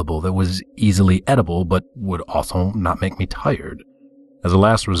available that was easily edible but would also not make me tired. As a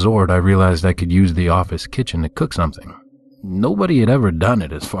last resort, I realized I could use the office kitchen to cook something. Nobody had ever done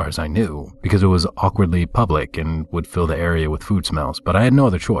it as far as I knew, because it was awkwardly public and would fill the area with food smells, but I had no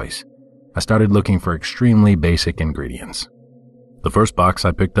other choice. I started looking for extremely basic ingredients. The first box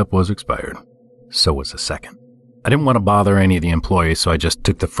I picked up was expired. So was the second. I didn't want to bother any of the employees, so I just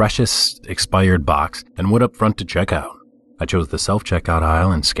took the freshest expired box and went up front to check out. I chose the self-checkout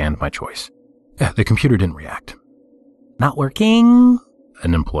aisle and scanned my choice. The computer didn't react. Not working?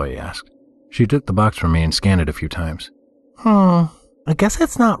 An employee asked. She took the box from me and scanned it a few times. I guess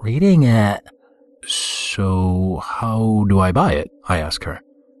it's not reading it. So how do I buy it? I asked her.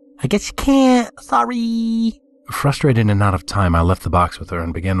 I guess you can't. Sorry. Frustrated and out of time, I left the box with her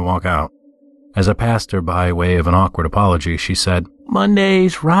and began to walk out. As I passed her by way of an awkward apology, she said,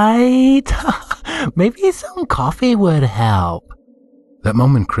 Mondays, right? Maybe some coffee would help. That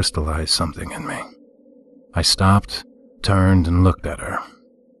moment crystallized something in me. I stopped, turned, and looked at her.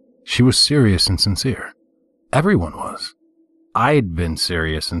 She was serious and sincere. Everyone was. I'd been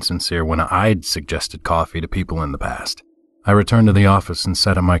serious and sincere when I'd suggested coffee to people in the past. I returned to the office and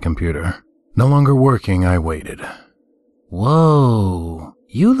sat at my computer. No longer working, I waited. Whoa,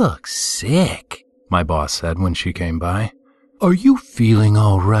 you look sick, my boss said when she came by. Are you feeling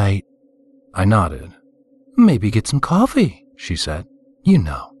all right? I nodded. Maybe get some coffee, she said. You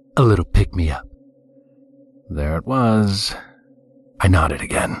know, a little pick-me-up. There it was. I nodded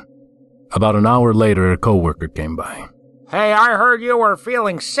again. About an hour later, a coworker came by. Hey, I heard you were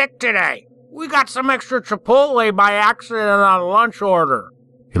feeling sick today. We got some extra Chipotle by accident on a lunch order.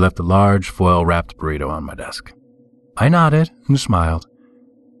 He left a large foil-wrapped burrito on my desk. I nodded and smiled.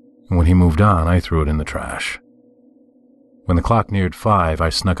 And when he moved on, I threw it in the trash. When the clock neared 5, I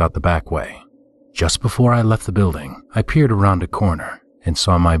snuck out the back way. Just before I left the building, I peered around a corner and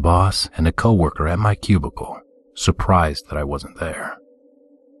saw my boss and a coworker at my cubicle, surprised that I wasn't there.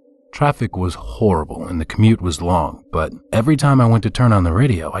 Traffic was horrible and the commute was long, but every time I went to turn on the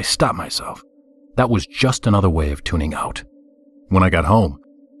radio, I stopped myself. That was just another way of tuning out. When I got home,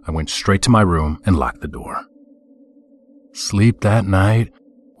 I went straight to my room and locked the door. Sleep that night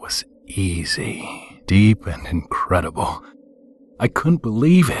was easy, deep, and incredible. I couldn't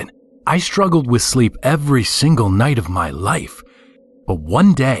believe it. I struggled with sleep every single night of my life. But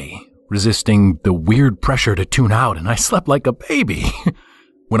one day, resisting the weird pressure to tune out, and I slept like a baby.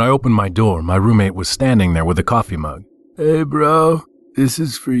 When I opened my door, my roommate was standing there with a coffee mug. Hey, bro, this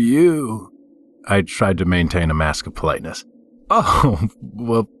is for you. I tried to maintain a mask of politeness. Oh,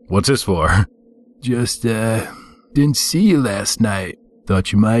 well, what's this for? Just, didn't see you last night.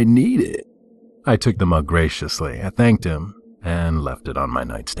 Thought you might need it. I took the mug graciously. I thanked him and left it on my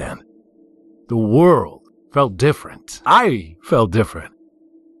nightstand. The world felt different. I felt different.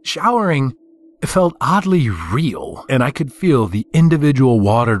 Showering felt oddly real, and I could feel the individual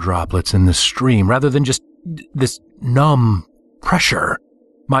water droplets in the stream rather than just this numb pressure.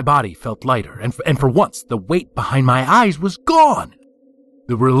 My body felt lighter, and for once, the weight behind my eyes was gone.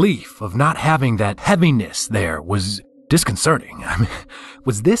 The relief of not having that heaviness there was disconcerting. I mean,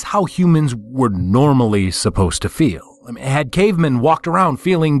 was this how humans were normally supposed to feel? I mean, had cavemen walked around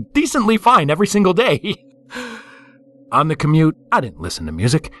feeling decently fine every single day? On the commute, I didn't listen to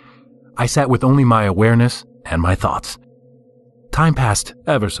music. I sat with only my awareness and my thoughts. Time passed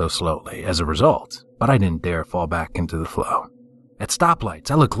ever so slowly as a result, but I didn't dare fall back into the flow. At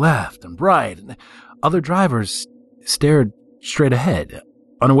stoplights, I looked left and right, and other drivers stared straight ahead,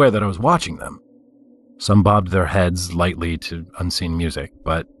 unaware that I was watching them. Some bobbed their heads lightly to unseen music,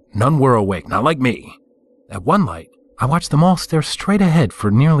 but none were awake, not like me. At one light, I watched them all stare straight ahead for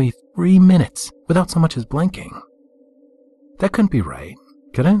nearly 3 minutes without so much as blinking. That couldn't be right,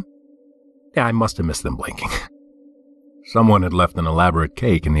 could it? Yeah, I must have missed them blinking. Someone had left an elaborate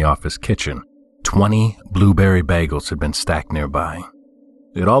cake in the office kitchen. 20 blueberry bagels had been stacked nearby.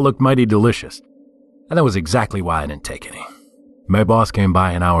 It all looked mighty delicious, and that was exactly why I didn't take any. My boss came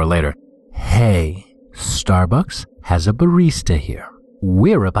by an hour later. Hey, Starbucks has a barista here.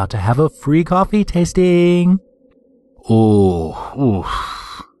 We're about to have a free coffee tasting. Ooh.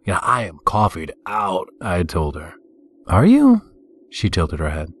 Yeah, I am coffeeed out, I told her. Are you? She tilted her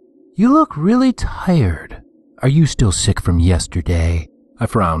head. You look really tired. Are you still sick from yesterday? I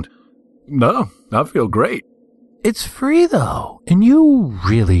frowned. No, I feel great. It's free, though, and you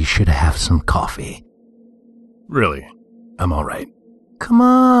really should have some coffee. Really? I'm all right. Come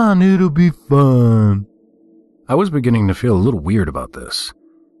on, it'll be fun. I was beginning to feel a little weird about this.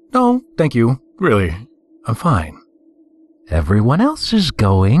 No, thank you. Really, I'm fine. Everyone else is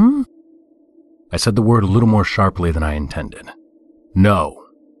going. I said the word a little more sharply than I intended. No.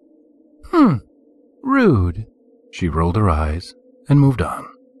 Rude. She rolled her eyes and moved on.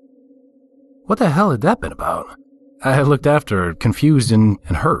 What the hell had that been about? I looked after her, confused and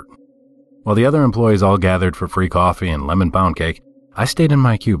hurt. While the other employees all gathered for free coffee and lemon pound cake, I stayed in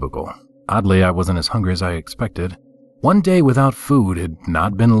my cubicle. Oddly, I wasn't as hungry as I expected. One day without food had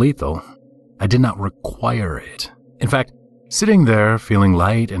not been lethal. I did not require it. In fact, sitting there feeling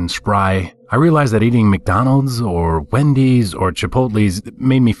light and spry, I realized that eating McDonald's or Wendy's or Chipotle's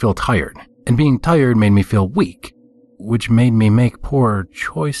made me feel tired, and being tired made me feel weak, which made me make poor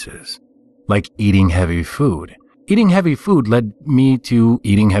choices, like eating heavy food. Eating heavy food led me to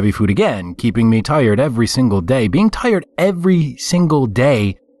eating heavy food again, keeping me tired every single day. Being tired every single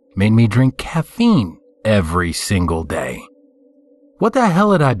day made me drink caffeine every single day. What the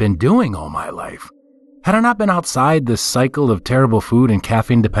hell had I been doing all my life? Had I not been outside this cycle of terrible food and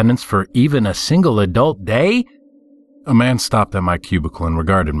caffeine dependence for even a single adult day? A man stopped at my cubicle and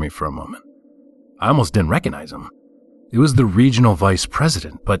regarded me for a moment. I almost didn't recognize him. It was the regional vice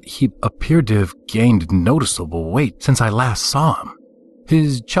president, but he appeared to have gained noticeable weight since I last saw him.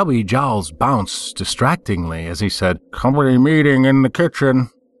 His chubby jowls bounced distractingly as he said, "Company meeting in the kitchen."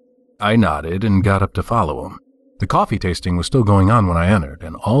 I nodded and got up to follow him. The coffee tasting was still going on when I entered,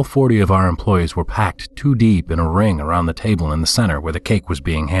 and all 40 of our employees were packed 2 deep in a ring around the table in the center where the cake was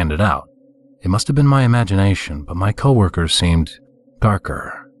being handed out. It must have been my imagination, but my coworkers seemed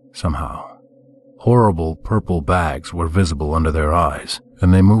darker somehow. Horrible purple bags were visible under their eyes,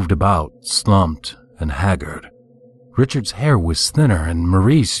 and they moved about, slumped and haggard. Richard's hair was thinner, and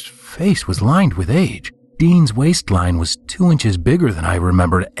Marie's face was lined with age. Dean's waistline was 2 inches bigger than I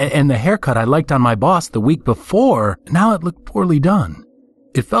remembered, and the haircut I liked on my boss the week before, now it looked poorly done.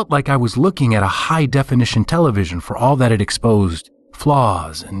 It felt like I was looking at a high-definition television for all that it exposed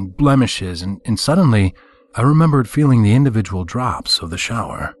flaws and blemishes, and suddenly I remembered feeling the individual drops of the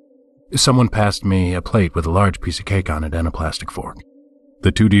shower. Someone passed me a plate with a large piece of cake on it and a plastic fork.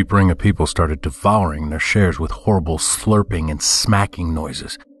 The 2 deep ring of people started devouring their shares with horrible slurping and smacking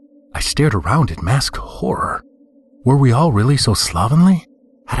noises. I stared around in masked horror. Were we all really so slovenly?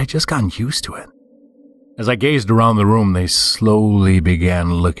 Had I just gotten used to it? As I gazed around the room, they slowly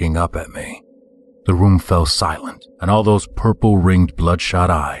began looking up at me. The room fell silent, and all those purple-ringed bloodshot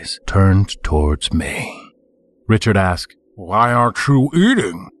eyes turned towards me. Richard asked, "Why aren't you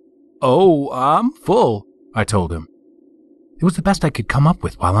eating?" "Oh, I'm full," I told him. It was the best I could come up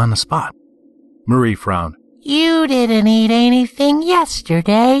with while on the spot. Marie frowned. "You didn't eat anything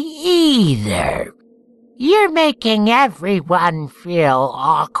yesterday either. You're making everyone feel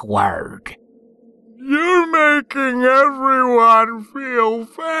awkward." "You're making everyone feel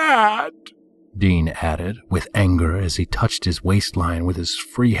fat," Dean added, with anger as he touched his waistline with his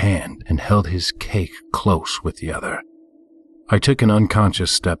free hand and held his cake close with the other. I took an unconscious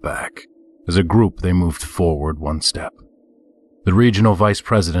step back. As a group, they moved forward 1 step. The regional vice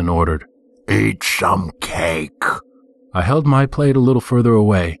president ordered, "Eat some cake." I held my plate a little further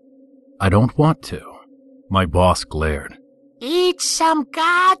away. "I don't want to." My boss glared. "Eat some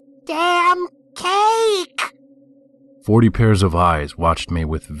goddamn cake!" 40 pairs of eyes watched me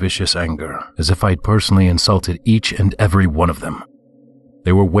with vicious anger, as if I'd personally insulted each and every one of them.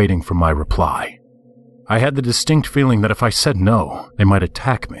 They were waiting for my reply. I had the distinct feeling that if I said no, they might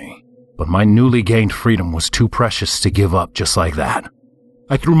attack me, but my newly gained freedom was too precious to give up just like that.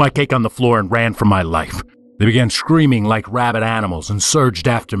 I threw my cake on the floor and ran for my life. They began screaming like rabid animals and surged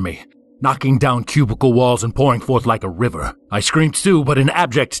after me, knocking down cubicle walls and pouring forth like a river. I screamed too, but in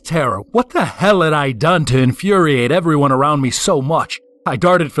abject terror. What the hell had I done to infuriate everyone around me so much? I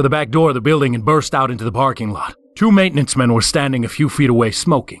darted for the back door of the building and burst out into the parking lot. 2 maintenance men were standing a few feet away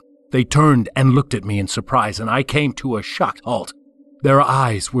smoking. They turned and looked at me in surprise, and I came to a shocked halt. Their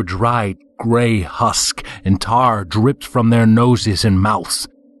eyes were dried gray husk, and tar dripped from their noses and mouths.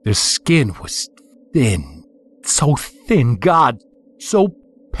 Their skin was thin, so thin, God, so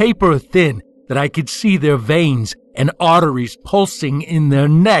paper thin that I could see their veins and arteries pulsing in their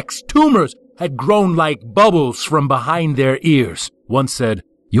necks. Tumors had grown like bubbles from behind their ears. One said,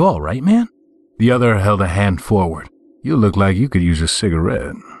 "You all right, man?" The other held a hand forward. "You look like you could use a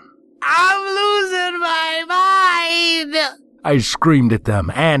cigarette." "I'm losing my mind!" I screamed at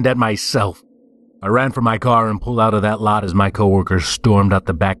them and at myself. I ran for my car and pulled out of that lot as my coworkers stormed out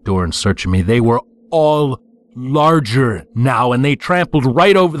the back door in search of me. They were all larger now, and they trampled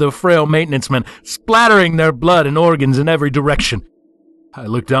right over the frail maintenance men, splattering their blood and organs in every direction. I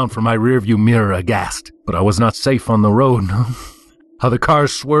looked down from my rearview mirror aghast, but I was not safe on the road. How the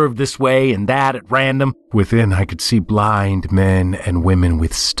cars swerved this way and that at random. Within, I could see blind men and women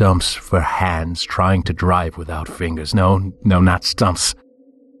with stumps for hands trying to drive without fingers. No, not stumps.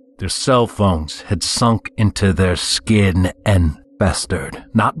 Their cell phones had sunk into their skin and festered,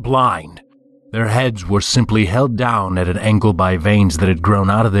 not blind. Their heads were simply held down at an angle by veins that had grown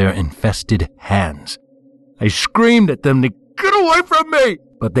out of their infested hands. I screamed at them to get away from me,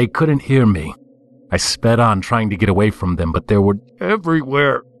 but they couldn't hear me. I sped on trying to get away from them, but they were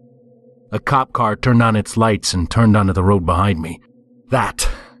everywhere. A cop car turned on its lights and turned onto the road behind me. That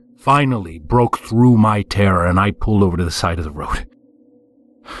finally broke through my terror, and I pulled over to the side of the road.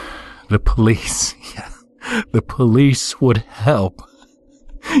 The police, the police would help.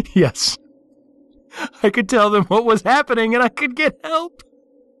 Yes, I could tell them what was happening and I could get help.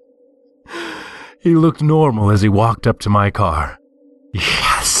 He looked normal as he walked up to my car.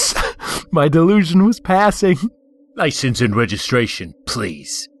 Yes. My delusion was passing. License and registration,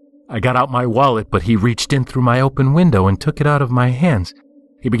 please. I got out my wallet, but he reached in through my open window and took it out of my hands.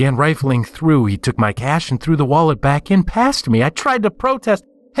 He began rifling through. He took my cash and threw the wallet back in past me. I tried to protest.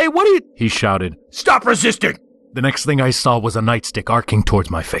 Hey, what are you... He shouted, "Stop resisting!" The next thing I saw was a nightstick arcing towards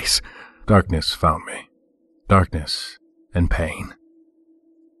my face. Darkness found me. Darkness and pain.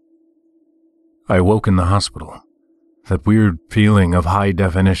 I awoke in the hospital. That weird feeling of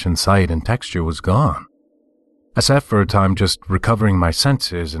high-definition sight and texture was gone. I sat for a time just recovering my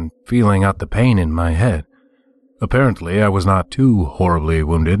senses and feeling out the pain in my head. Apparently, I was not too horribly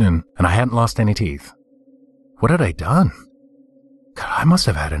wounded, and I hadn't lost any teeth. What had I done? God, I must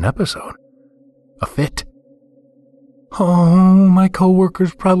have had an episode. A fit. Oh, my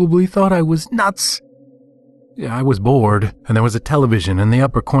coworkers probably thought I was nuts. Yeah, I was bored, and there was a television in the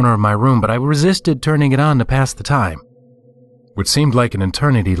upper corner of my room, but I resisted turning it on to pass the time. Which seemed like an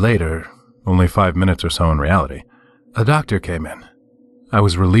eternity later, only 5 minutes or so in reality. A doctor came in. I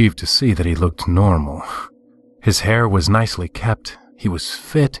was relieved to see that he looked normal. His hair was nicely kept, he was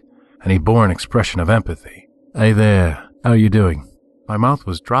fit, and he bore an expression of empathy. "Hey there, how are you doing?" My mouth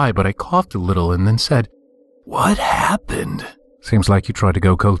was dry, but I coughed a little and then said, "What happened?" "Seems like you tried to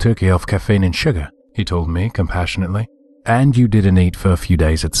go cold turkey off caffeine and sugar," he told me compassionately. "And you didn't eat for a few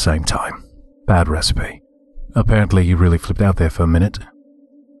days at the same time. Bad recipe. Apparently you really flipped out there for a minute."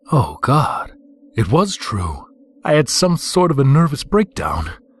 Oh, God. It was true. I had some sort of a nervous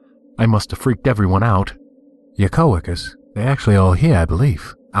breakdown. I must have freaked everyone out. Your coworkers, they're actually all here, I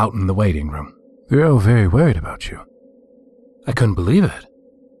believe, out in the waiting room. They're all very worried about you. I couldn't believe it.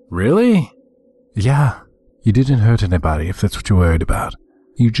 Really? Yeah. You didn't hurt anybody, if that's what you're worried about.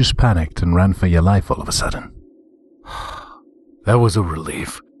 You just panicked and ran for your life all of a sudden. That was a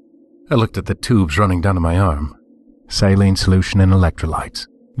relief. I looked at the tubes running down to my arm. Saline solution and electrolytes.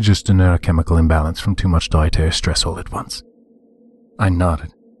 Just a neurochemical imbalance from too much dietary stress all at once. I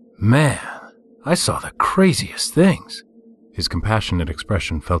nodded. Man, I saw the craziest things. His compassionate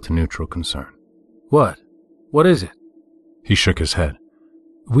expression fell to neutral concern. What? What is it? He shook his head.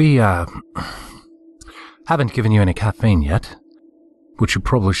 We, haven't given you any caffeine yet, but you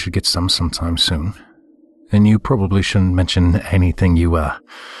probably should get some sometime soon. And you probably shouldn't mention anything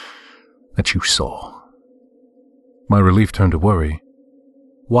that you saw. My relief turned to worry.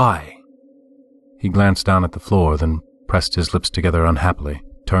 Why? He glanced down at the floor, then pressed his lips together unhappily,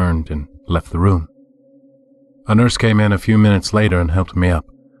 turned and left the room. A nurse came in a few minutes later and helped me up.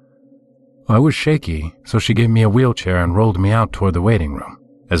 I was shaky, so she gave me a wheelchair and rolled me out toward the waiting room.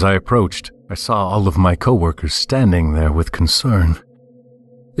 As I approached, I saw all of my coworkers standing there with concern.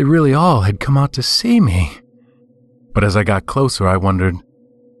 They really all had come out to see me. But as I got closer, I wondered,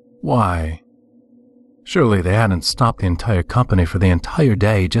 why? Surely they hadn't stopped the entire company for the entire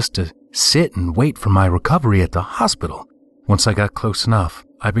day just to sit and wait for my recovery at the hospital. Once I got close enough,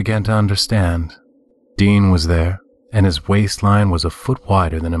 I began to understand. Dean was there, and his waistline was a foot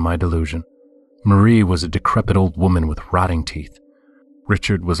wider than in my delusion. Marie was a decrepit old woman with rotting teeth.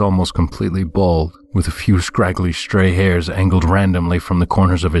 Richard was almost completely bald, with a few scraggly stray hairs angled randomly from the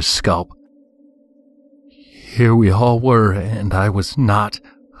corners of his scalp. Here we all were, and I was not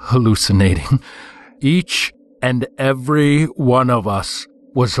hallucinating. Each and every one of us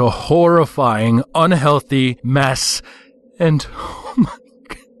was a horrifying, unhealthy mess. And, oh my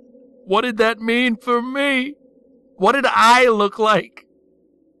God, what did that mean for me? What did I look like?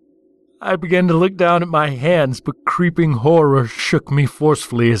 I began to look down at my hands, but creeping horror shook me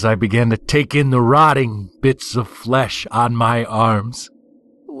forcefully as I began to take in the rotting bits of flesh on my arms.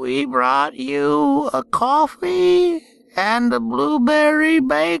 We brought you a coffee and a blueberry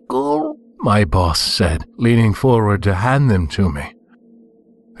bagel, my boss said, leaning forward to hand them to me.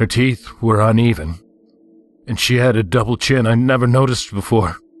 Her teeth were uneven, and she had a double chin I'd never noticed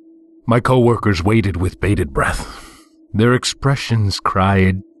before. My coworkers waited with bated breath. Their expressions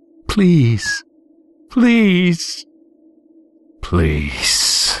cried, "Please, please,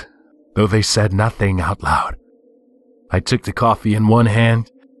 please," though they said nothing out loud. I took the coffee in one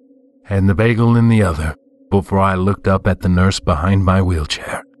hand and the bagel in the other before I looked up at the nurse behind my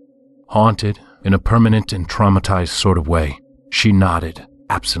wheelchair. Haunted in a permanent and traumatized sort of way, she nodded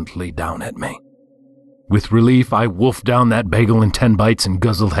absently down at me. With relief, I wolfed down that bagel in 10 bites and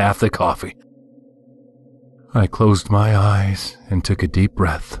guzzled half the coffee. I closed my eyes and took a deep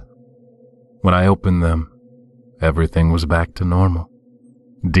breath. When I opened them, everything was back to normal.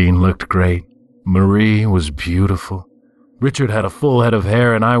 Dean looked great. Marie was beautiful. Richard had a full head of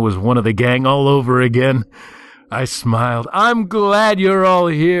hair, and I was one of the gang all over again. I smiled. "I'm glad you're all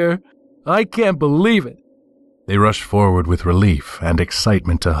here. I can't believe it." They rushed forward with relief and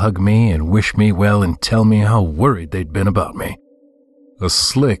excitement to hug me and wish me well and tell me how worried they'd been about me. A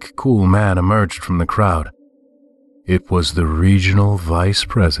slick, cool man emerged from the crowd. It was the regional vice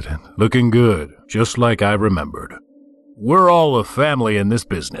president, looking good, just like I remembered. "We're all a family in this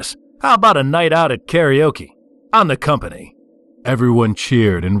business. How about a night out at karaoke? On the company." Everyone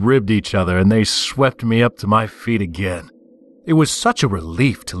cheered and ribbed each other, and they swept me up to my feet again. It was such a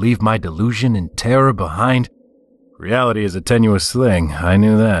relief to leave my delusion and terror behind. Reality is a tenuous thing, I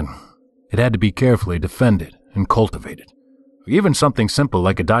knew that. It had to be carefully defended and cultivated. Even something simple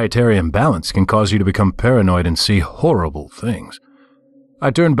like a dietary imbalance can cause you to become paranoid and see horrible things.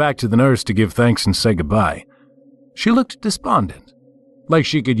 I turned back to the nurse to give thanks and say goodbye. She looked despondent, like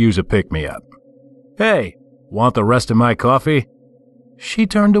she could use a pick-me-up. "Hey, want the rest of my coffee?" She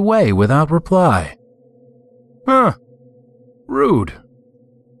turned away without reply. Huh. Rude.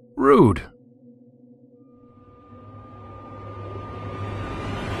 Rude.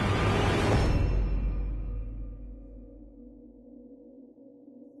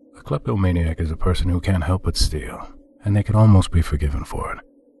 A kleptomaniac is a person who can't help but steal, and they could almost be forgiven for it.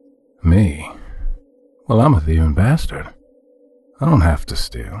 Me? Well, I'm a thieving bastard. I don't have to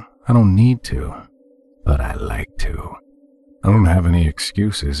steal. I don't need to. But I like to. I don't have any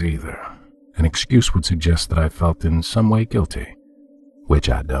excuses either. An excuse would suggest that I felt in some way guilty,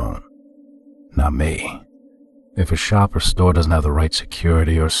 which I don't. Not me. If a shop or store doesn't have the right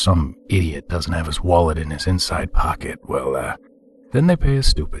security or some idiot doesn't have his wallet in his inside pocket, well, then they pay a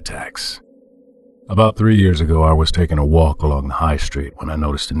stupid tax. About 3 years ago, I was taking a walk along the high street when I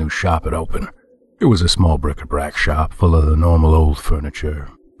noticed a new shop had opened. It was a small bric-a-brac shop full of the normal old furniture,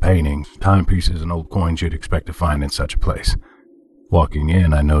 paintings, timepieces, and old coins you'd expect to find in such a place. Walking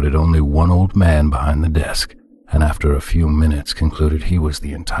in, I noted only one old man behind the desk, and after a few minutes concluded he was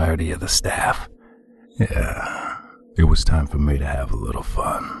the entirety of the staff. Yeah, it was time for me to have a little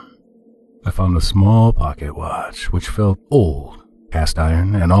fun. I found a small pocket watch, which felt old, cast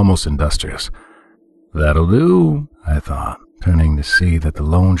iron, and almost industrious. That'll do, I thought, turning to see that the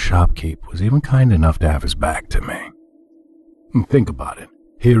lone shopkeep was even kind enough to have his back to me. Think about it.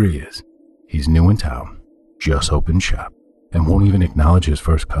 Here he is. He's new in town, just opened shop, and won't even acknowledge his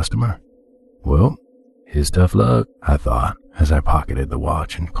first customer. Well, his tough luck, I thought, as I pocketed the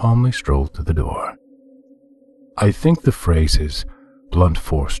watch and calmly strolled to the door. I think the phrase is blunt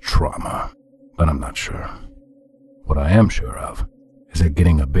force trauma, but I'm not sure. What I am sure of is that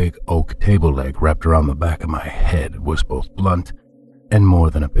getting a big oak table leg wrapped around the back of my head was both blunt and more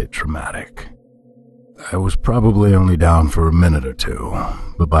than a bit traumatic. I was probably only down for a minute or two,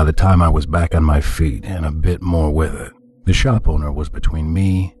 but by the time I was back on my feet and a bit more with it, the shop owner was between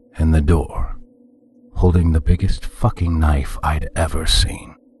me and the door, holding the biggest fucking knife I'd ever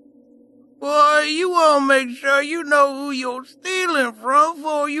seen. Boy, you want to make sure you know who you're stealing from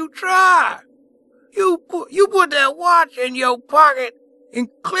before you try. You put that watch in your pocket in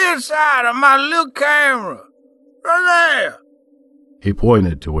clear sight of my little camera. Right there. He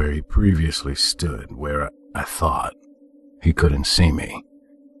pointed to where he previously stood, where I thought he couldn't see me.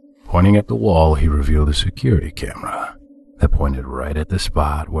 Pointing at the wall, he revealed a security camera that pointed right at the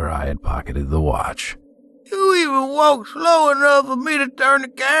spot where I had pocketed the watch. You even walked slow enough for me to turn the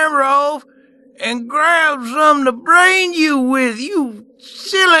camera off and grab something to brain you with, you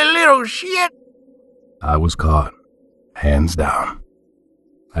silly little shit. I was caught, hands down.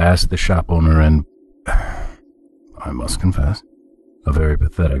 I asked the shop owner in, I must confess, a very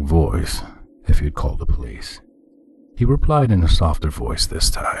pathetic voice, if he'd called the police. He replied in a softer voice this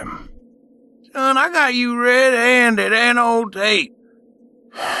time. Son, I got you red-handed and on tape.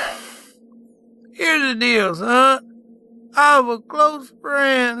 Here's the deal, son. I have a close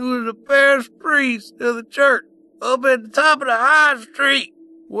friend who is a parish priest of the church up at the top of the high street.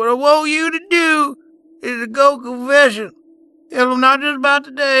 What I want you to do is to go confession. Tell him not just about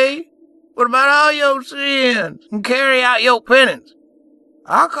today, but about all your sins and carry out your penance.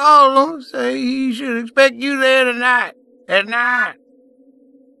 I'll call him and say he should expect you there tonight, at 9.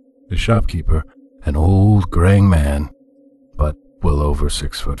 The shopkeeper, an old graying man, but well over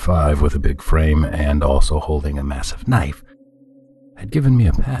 6'5" with a big frame and also holding a massive knife, had given me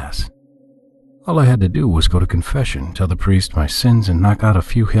a pass. All I had to do was go to confession, tell the priest my sins, and knock out a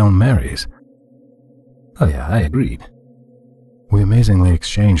few Hail Marys. Oh yeah, I agreed. We amazingly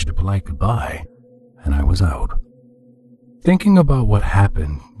exchanged a polite goodbye, and I was out. Thinking about what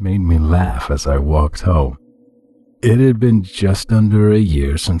happened made me laugh as I walked home. It had been just under a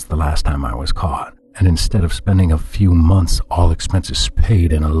year since the last time I was caught, and instead of spending a few months all expenses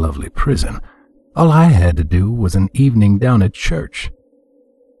paid in a lovely prison, all I had to do was an evening down at church.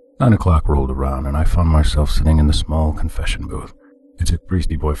 9 o'clock rolled around, and I found myself sitting in the small confession booth. It took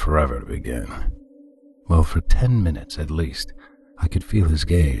Priesty Boy forever to begin. Well, for 10 minutes at least, I could feel his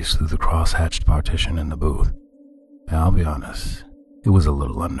gaze through the cross-hatched partition in the booth. And I'll be honest, it was a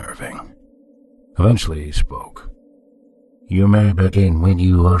little unnerving. Eventually he spoke. "You may begin when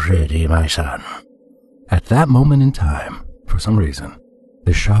you are ready, my son." At that moment in time, for some reason,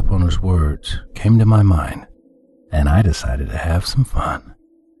 the shop owner's words came to my mind, and I decided to have some fun.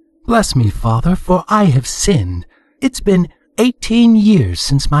 "Bless me, Father, for I have sinned. It's been 18 years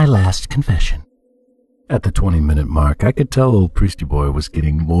since my last confession." At the 20-minute mark, I could tell old Priesty Boy was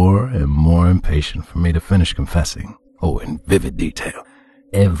getting more and more impatient for me to finish confessing, in vivid detail,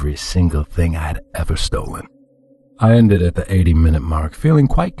 every single thing I had ever stolen. I ended at the 80-minute mark, feeling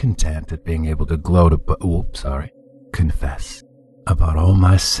quite content at being able to confess about all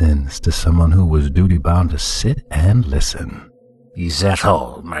my sins to someone who was duty-bound to sit and listen. "Is that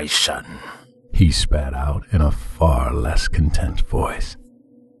all, my son?" he spat out in a far less content voice.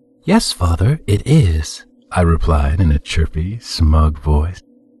 "Yes, Father, it is," I replied in a chirpy, smug voice.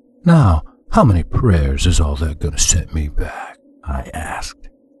 "Now, how many prayers is all that gonna set me back?" I asked.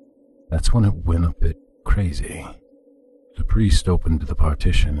 That's when it went a bit crazy. The priest opened the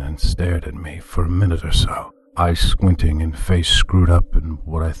partition and stared at me for a minute or so, eyes squinting and face screwed up in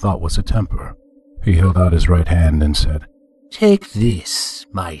what I thought was a temper. He held out his right hand and said, "Take this,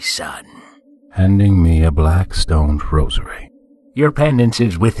 my son," handing me a black stoned rosary. "Your penance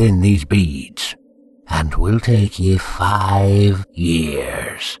is within these beads, and will take ye 5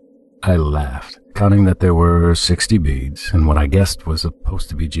 years. I laughed, counting that there were 60 beads, and what I guessed was supposed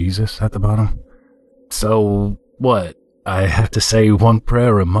to be Jesus at the bottom. So, what? I have to say 1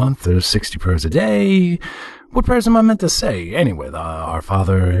 prayer a month or 60 prayers a day? What prayers am I meant to say? Anyway, the Our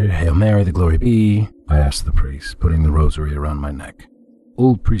Father, Hail Mary, the Glory Be, I asked the priest, putting the rosary around my neck.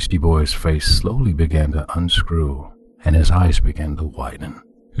 Old Priesty Boy's face slowly began to unscrew, and his eyes began to widen.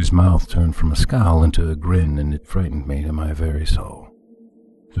 His mouth turned from a scowl into a grin, and it frightened me to my very soul.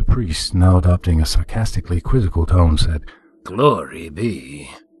 The priest, now adopting a sarcastically quizzical tone, said, "Glory be.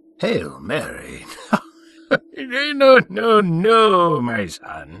 Hail Mary." No, my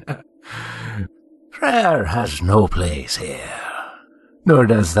son. Prayer has no place here, nor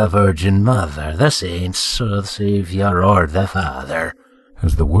does the Virgin Mother, the saints, or the Savior, or the Father.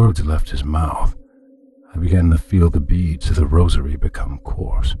 As the words left his mouth, I began to feel the beads of the rosary become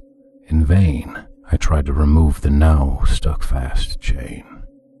coarse. In vain, I tried to remove the now stuck-fast chain.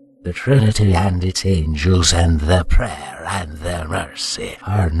 "The Trinity and its angels and the prayer and the mercy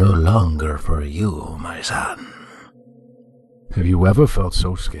are no longer for you, my son." Have you ever felt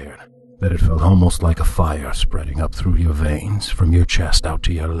so scared that it felt almost like a fire spreading up through your veins, from your chest out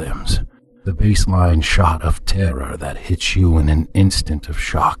to your limbs? The baseline shot of terror that hits you in an instant of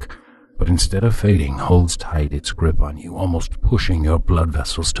shock, but instead of fading, holds tight its grip on you, almost pushing your blood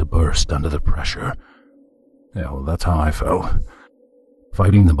vessels to burst under the pressure. Yeah, well, that's how I felt.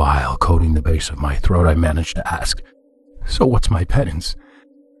 Fighting the bile coating the base of my throat, I managed to ask, "So what's my penance?"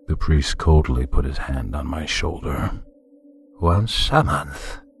 The priest coldly put his hand on my shoulder. "Once a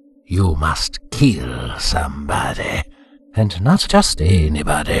month, you must kill somebody, and not just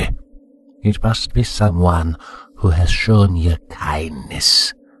anybody. It must be someone who has shown you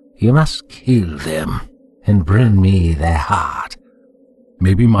kindness. You must kill them and bring me their heart."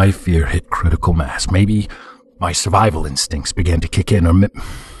 Maybe my fear hit critical mass. Maybe my survival instincts began to kick in, or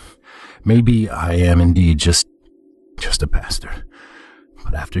maybe I am indeed just a bastard.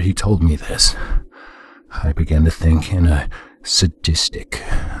 But after he told me this, I began to think in a sadistic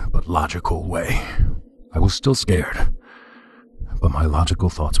but logical way. I was still scared, but my logical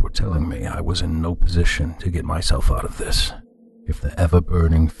thoughts were telling me I was in no position to get myself out of this. If the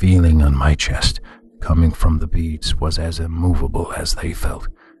ever-burning feeling on my chest coming from the beads was as immovable as they felt,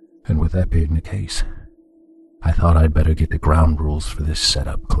 and with that being the case, I thought I'd better get the ground rules for this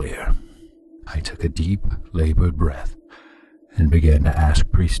setup clear. I took a deep, labored breath and began to ask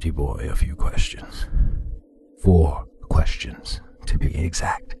Priesty Boy a few questions. 4 questions, to be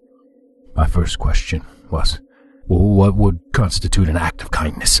exact. My first question was, what would constitute an act of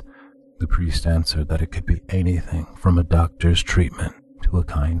kindness? The priest answered that it could be anything from a doctor's treatment to a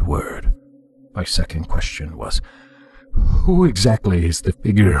kind word. My second question was, who exactly is the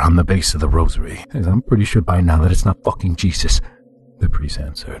figure on the base of the rosary? As I'm pretty sure by now that it's not fucking Jesus. The priest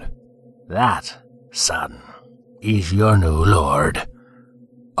answered, "That, son, is your new Lord,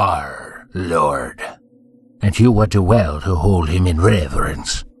 our Lord, and you would do well to hold him in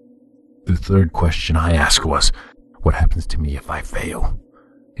reverence." The third question I asked was, what happens to me if I fail?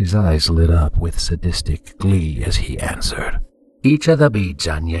 His eyes lit up with sadistic glee as he answered, Each of the beads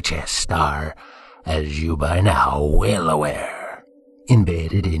on your chest are, as you by now well aware,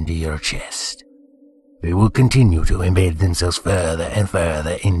 embedded into your chest. They will continue to embed themselves further and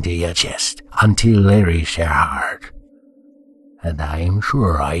further into your chest until they reach your heart. And I am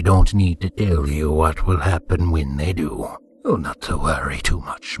sure I don't need to tell you what will happen when they do. Oh, not to worry too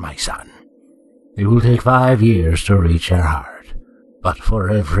much, my son. It will take 5 years to reach your heart, but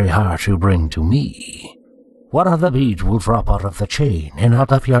for every heart you bring to me, one of the beads will drop out of the chain and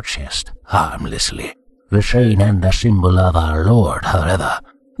out of your chest harmlessly. The chain and the symbol of our Lord, however,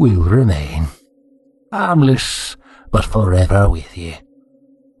 will remain harmless, but forever with you.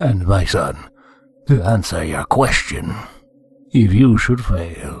 And my son, to answer your question, if you should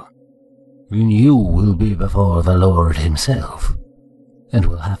fail, then you will be before the Lord himself, and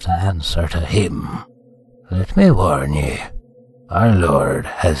will have to answer to him. Let me warn you, our Lord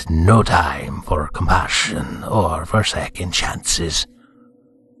has no time for compassion or for second chances.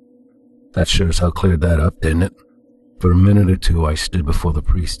 That sure as hell cleared that up, didn't it? For a minute or two I stood before the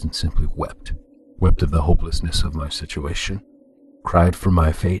priest and simply wept. Wept of the hopelessness of my situation. Cried for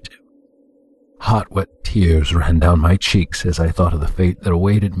my fate. Hot, wet tears ran down my cheeks as I thought of the fate that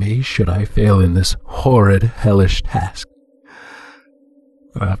awaited me should I fail in this horrid, hellish task.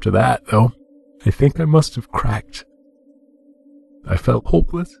 After that, though, I think I must have cracked. I felt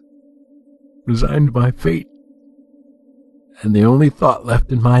hopeless, resigned to my fate, and the only thought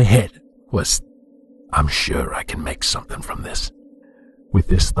left in my head was, I'm sure I can make something from this. With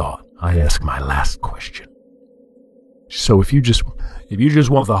this thought, I ask my last question. So if you just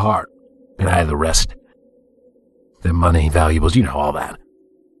want the heart, and I the rest, the money, valuables, you know, all that.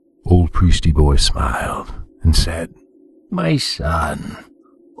 Old Priesty Boy smiled and said, My son,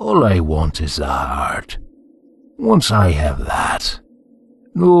 all I want is the heart. Once I have that,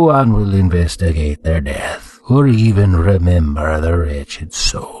 no one will investigate their death or even remember the wretched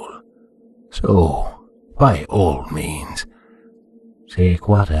soul. So, by all means, take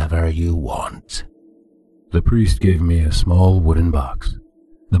whatever you want. The priest gave me a small wooden box.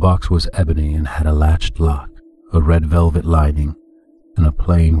 The box was ebony and had a latched lock, a red velvet lining, and a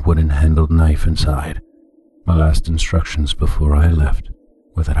plain wooden-handled knife inside. My last instructions before I left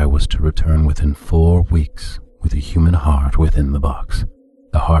were that I was to return within 4 weeks with a human heart within the box.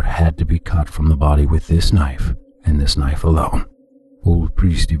 The heart had to be cut from the body with this knife, and this knife alone. Old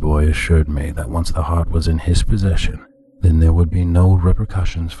Priesty Boy assured me that once the heart was in his possession, then there would be no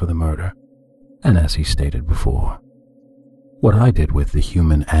repercussions for the murder. And as he stated before, what I did with the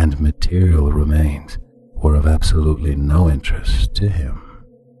human and material remains were of absolutely no interest to him.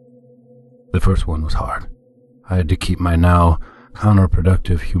 The first one was hard. I had to keep my now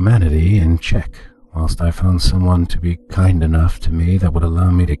counterproductive humanity in check, whilst I found someone to be kind enough to me that would allow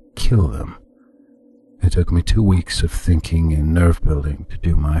me to kill them. It took me 2 weeks of thinking and nerve-building to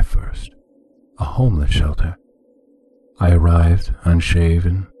do my first. A homeless shelter. I arrived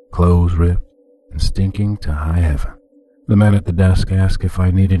unshaven, clothes ripped, and stinking to high heaven. The man at the desk asked if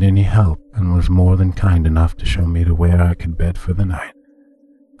I needed any help and was more than kind enough to show me to where I could bed for the night.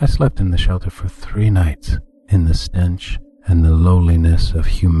 I slept in the shelter for 3 nights, in the stench and the lowliness of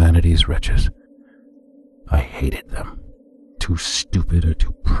humanity's wretches. I hated them. Too stupid or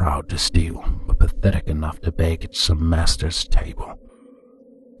too proud to steal, but pathetic enough to beg at some master's table.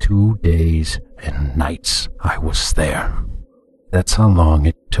 2 days and nights I was there. That's how long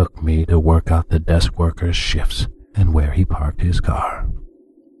it took me to work out the desk worker's shifts and where he parked his car.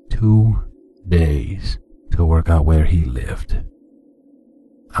 2 days to work out where he lived.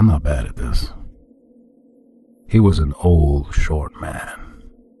 I'm not bad at this. He was an old, short man.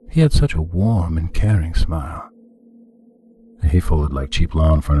 He had such a warm and caring smile. He folded like cheap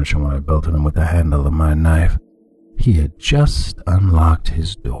lawn furniture when I belted him with the handle of my knife. He had just unlocked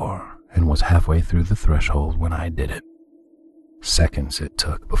his door and was halfway through the threshold when I did it. Seconds it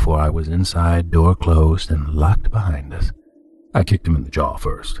took before I was inside, door closed and locked behind us. I kicked him in the jaw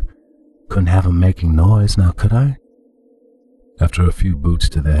first. Couldn't have him making noise now, could I? After a few boots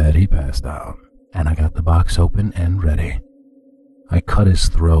to the head, he passed out, and I got the box open and ready. I cut his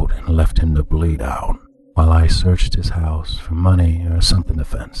throat and left him to bleed out, while I searched his house for money or something to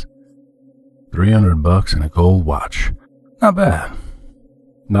fence. $300 and a gold watch. Not bad.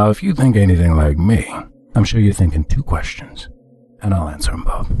 Now, if you think anything like me, I'm sure you're thinking 2 questions, and I'll answer them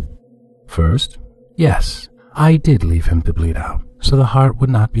both. First, yes, I did leave him to bleed out, so the heart would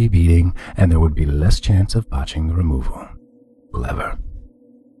not be beating and there would be less chance of botching the removal. Clever.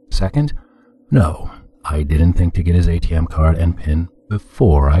 Second, no, I didn't think to get his ATM card and PIN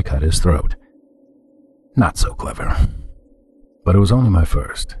before I cut his throat. Not so clever. But it was only my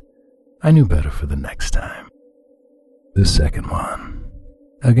first. I knew better for the next time. The second one.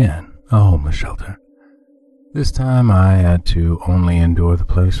 Again, a homeless shelter. This time I had to only endure the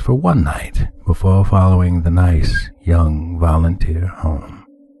place for one night before following the nice, young volunteer home.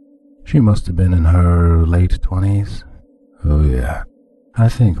 She must have been in her late 20s. Oh yeah, I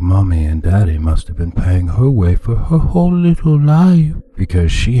think Mommy and Daddy must have been paying her way for her whole little life,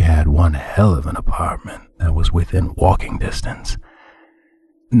 because she had one hell of an apartment that was within walking distance.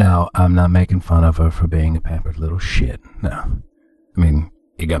 Now, I'm not making fun of her for being a pampered little shit, no. I mean,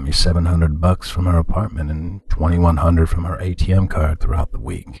 he got me $700 from her apartment and $2,100 from her ATM card throughout the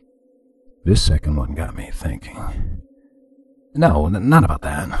week. This second one got me thinking. No, not about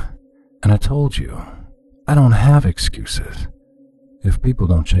that. And I told you, I don't have excuses. If people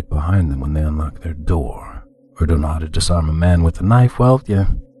don't check behind them when they unlock their door, or don't know how to disarm a man with a knife, well, yeah,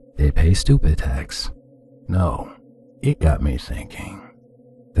 they pay stupid tax. No, it got me thinking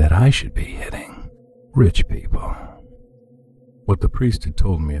that I should be hitting rich people. What the priest had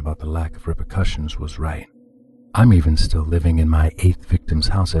told me about the lack of repercussions was right. I'm even still living in my 8th victim's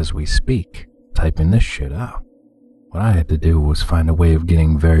house as we speak, typing this shit out. What I had to do was find a way of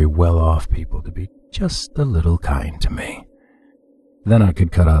getting very well-off people to be just a little kind to me. Then I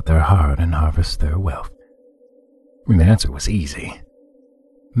could cut out their heart and harvest their wealth. I mean, the answer was easy.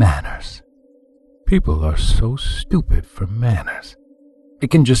 Manners. People are so stupid for manners. It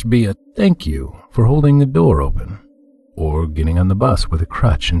can just be a thank you for holding the door open, or getting on the bus with a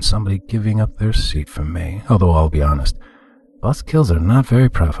crutch and somebody giving up their seat for me. Although I'll be honest, bus kills are not very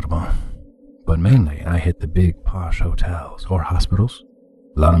profitable. But mainly I hit the big posh hotels or hospitals.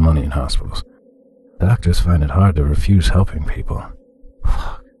 A lot of money in hospitals. Doctors find it hard to refuse helping people.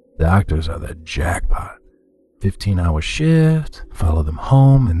 Fuck, doctors are the jackpot. 15-hour shift, follow them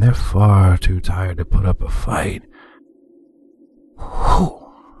home, and they're far too tired to put up a fight.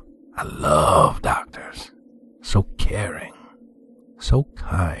 Whew, I love doctors. So caring, so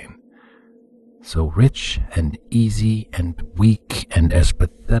kind, so rich and easy and weak and as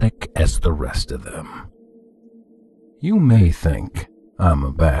pathetic as the rest of them. You may think I'm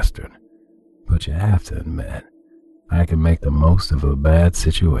a bastard, but you have to admit, I can make the most of a bad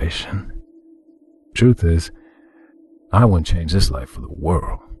situation. Truth is, I wouldn't change this life for the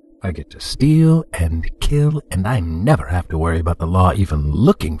world. I get to steal and kill, and I never have to worry about the law even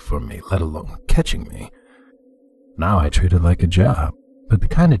looking for me, let alone catching me. Now I treat it like a job, but the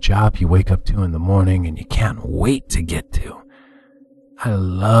kind of job you wake up to in the morning and you can't wait to get to. I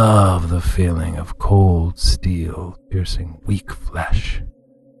love the feeling of cold steel piercing weak flesh,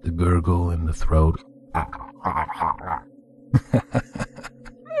 the gurgle in the throat.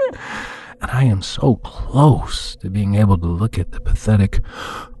 And I am so close to being able to look at the pathetic,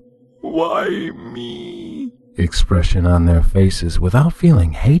 "Why me?" expression on their faces without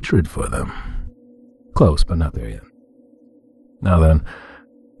feeling hatred for them. Close, but not there yet. Now then,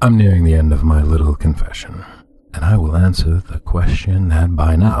 I'm nearing the end of my little confession, and I will answer the question that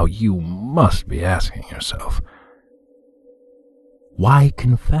by now you must be asking yourself. Why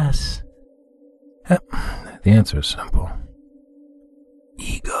confess? The answer is simple.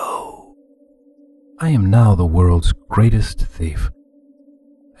 Ego. I am now the world's greatest thief,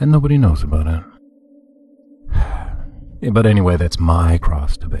 and nobody knows about it. Yeah, but anyway, that's my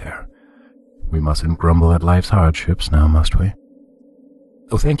cross to bear. We mustn't grumble at life's hardships now, must we?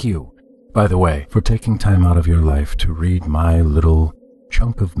 Oh, thank you, by the way, for taking time out of your life to read my little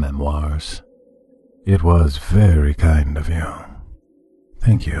chunk of memoirs. It was very kind of you.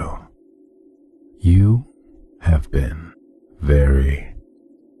 Thank you. You have been very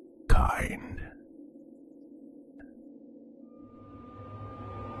kind.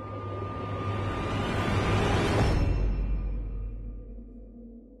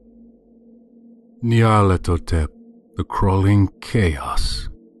 Nyarlathotep, the crawling chaos.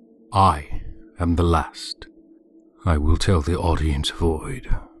 I am the last. I will tell the audience void.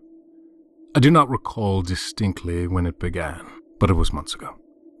 I do not recall distinctly when it began, but it was months ago.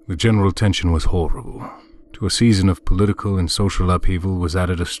 The general tension was horrible. To a season of political and social upheaval was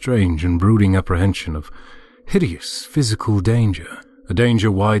added a strange and brooding apprehension of hideous physical danger, a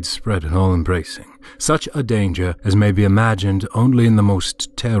danger widespread and all-embracing, such a danger as may be imagined only in the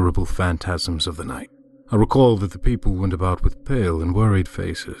most terrible phantasms of the night. I recall that the people went about with pale and worried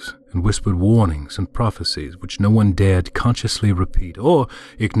faces, and whispered warnings and prophecies which no one dared consciously repeat or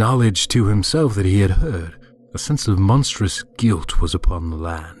acknowledge to himself that he had heard. A sense of monstrous guilt was upon the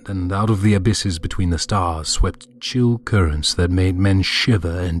land, and out of the abysses between the stars swept chill currents that made men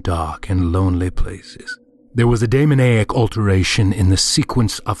shiver in dark and lonely places. There was a demoniac alteration in the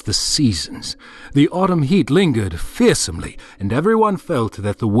sequence of the seasons. The autumn heat lingered fearsomely, and everyone felt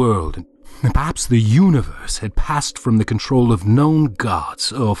that the world, Perhaps the universe had passed from the control of known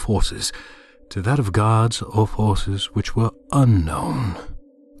gods or forces to that of gods or forces which were unknown.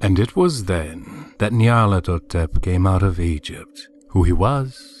 And it was then that Nyarlathotep came out of Egypt. Who he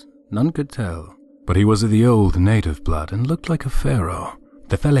was, none could tell, but he was of the old native blood and looked like a pharaoh.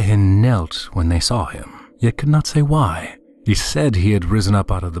 The Fellaheen knelt when they saw him, yet could not say why. He said he had risen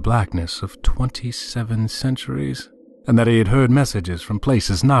up out of the blackness of 27 centuries, and that he had heard messages from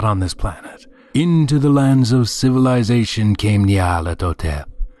places not on this planet. Into the lands of civilization came Nyarlathotep,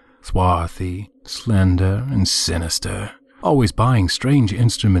 swarthy, slender, and sinister, always buying strange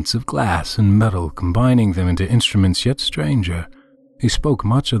instruments of glass and metal, combining them into instruments yet stranger. He spoke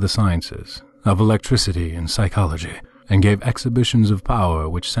much of the sciences, of electricity and psychology, and gave exhibitions of power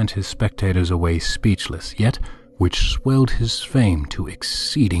which sent his spectators away speechless, yet which swelled his fame to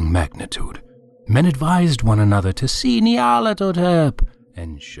exceeding magnitude. Men advised one another to see Nyarlathotep,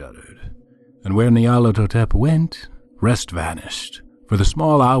 and shuddered. And where Nyarlathotep went, rest vanished, for the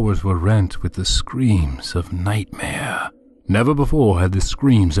small hours were rent with the screams of nightmare. Never before had the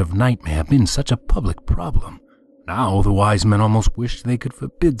screams of nightmare been such a public problem. Now the wise men almost wished they could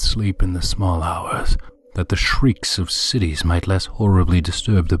forbid sleep in the small hours, that the shrieks of cities might less horribly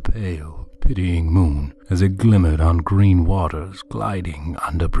disturb the pale, pitying moon as it glimmered on green waters gliding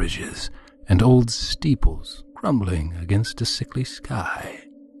under bridges, and old steeples crumbling against a sickly sky.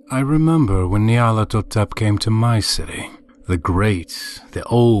 I remember when Nyarlathotep came to my city, the great, the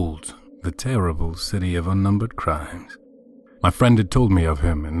old, the terrible city of unnumbered crimes. My friend had told me of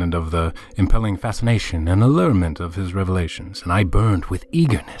him and of the impelling fascination and allurement of his revelations, and I burned with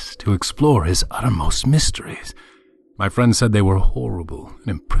eagerness to explore his uttermost mysteries. My friend said they were horrible and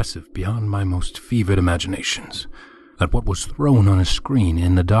impressive beyond my most fevered imaginations, that what was thrown on a screen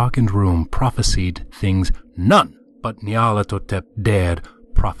in the darkened room prophesied things none but Nyarlathotep dared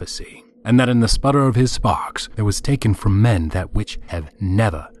prophesy, and that in the sputter of his sparks there was taken from men that which have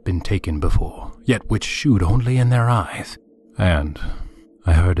never been taken before, yet which shewed only in their eyes. And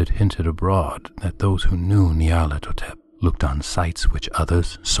I heard it hinted abroad that those who knew Nyarlathotep looked on sights which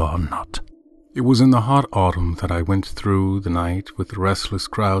others saw not. It was in the hot autumn that I went through the night with restless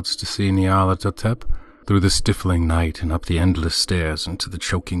crowds to see Nyarlathotep, through the stifling night and up the endless stairs into the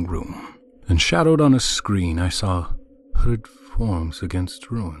choking room. And shadowed on a screen I saw hooded forms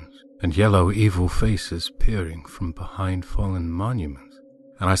against ruins, and yellow evil faces peering from behind fallen monuments.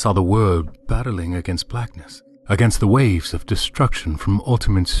 And I saw the world battling against blackness, against the waves of destruction from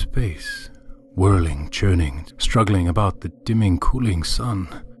ultimate space, whirling, churning, struggling about the dimming, cooling sun.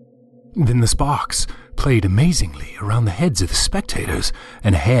 Then the sparks played amazingly around the heads of the spectators,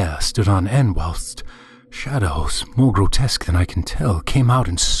 and hair stood on end, whilst shadows, more grotesque than I can tell, came out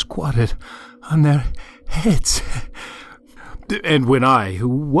and squatted on their heads. And when I, who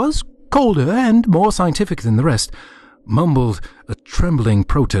was colder and more scientific than the rest, mumbled a trembling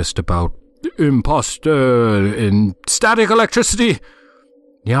protest about imposter and static electricity,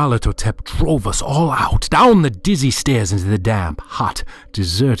 Nyarlathotep drove us all out, down the dizzy stairs into the damp, hot,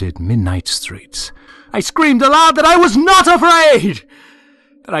 deserted midnight streets. I screamed aloud that I was not afraid,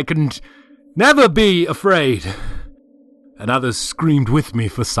 that I could never be afraid, and others screamed with me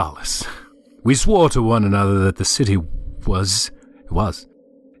for solace. We swore to one another that the city was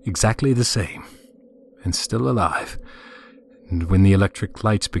exactly the same, and still alive. And when the electric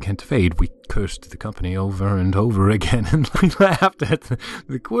lights began to fade, we cursed the company over and over again, and we laughed at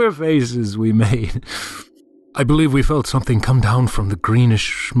the queer faces we made. I believe we felt something come down from the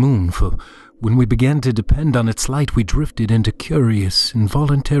greenish moon, for when we began to depend on its light, we drifted into curious,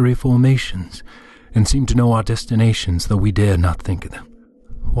 involuntary formations, and seemed to know our destinations, though we dared not think of them.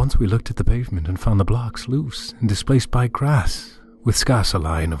 Once we looked at the pavement and found the blocks loose and displaced by grass, with scarce a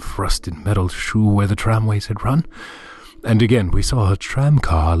line of rusted metal to shew where the tramways had run. And again we saw a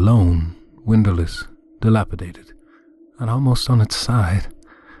tramcar alone, windowless, dilapidated, and almost on its side.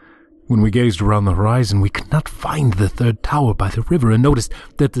 When we gazed around the horizon, we could not find the third tower by the river, and noticed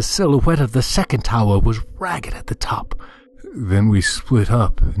that the silhouette of the second tower was ragged at the top. Then we split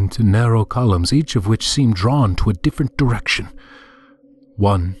up into narrow columns, each of which seemed drawn to a different direction.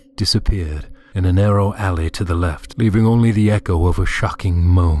 One disappeared in a narrow alley to the left, leaving only the echo of a shocking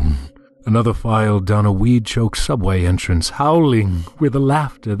moan. Another filed down a weed-choked subway entrance, howling with a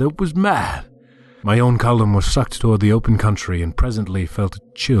laughter that was mad. My own column was sucked toward the open country, and presently felt a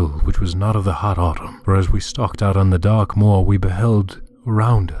chill which was not of the hot autumn, for as we stalked out on the dark moor, we beheld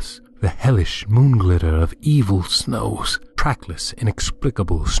around us the hellish moon-glitter of evil snows, trackless,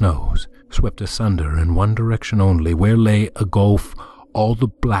 inexplicable snows, swept asunder in one direction only, where lay a gulf all the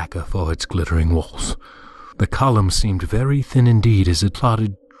blacker for its glittering walls. The column seemed very thin indeed as it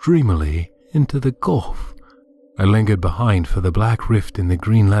plodded dreamily into the gulf. I lingered behind, for the black rift in the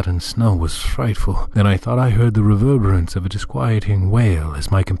green-leaden snow was frightful, and I thought I heard the reverberance of a disquieting wail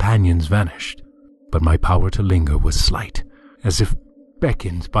as my companions vanished. But my power to linger was slight, as if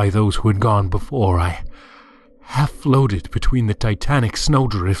beckoned by those who had gone before. I half floated between the titanic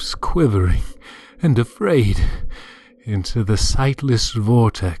snowdrifts, quivering and afraid, into the sightless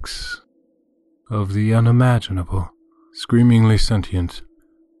vortex of the unimaginable, screamingly sentient,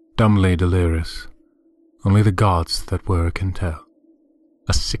 dumbly delirious. Only the gods that were can tell.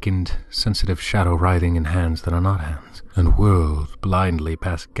 A sickened, sensitive shadow writhing in hands that are not hands, and whirled blindly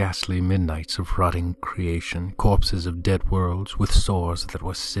past ghastly midnights of rotting creation, corpses of dead worlds with sores that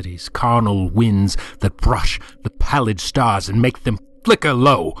were cities, carnal winds that brush the pallid stars and make them flicker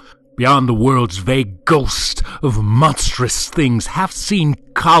low. Beyond the world's vague ghost of monstrous things, half-seen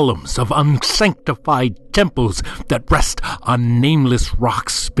columns of unsanctified temples that rest on nameless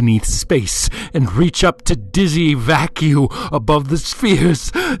rocks beneath space and reach up to dizzy vacuum above the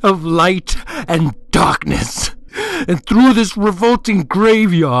spheres of light and darkness. And through this revolting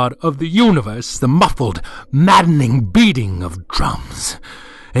graveyard of the universe, the muffled, maddening beating of drums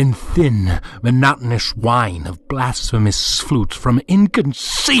and thin, monotonous whine of blasphemous flutes from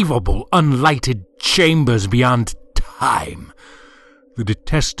inconceivable, unlighted chambers beyond time. The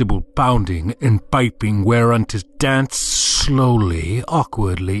detestable pounding and piping whereunto dance slowly,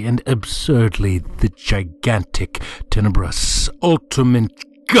 awkwardly, and absurdly the gigantic, tenebrous, ultimate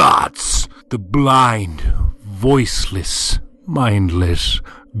gods, the blind, voiceless, mindless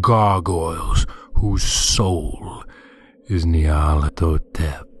gargoyles whose soul is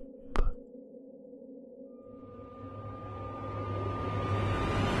Nyarlathotep.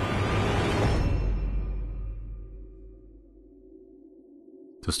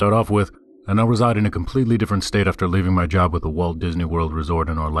 To start off with, I now reside in a completely different state after leaving my job with the Walt Disney World Resort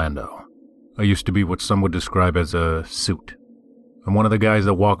in Orlando. I used to be what some would describe as a suit. I'm one of the guys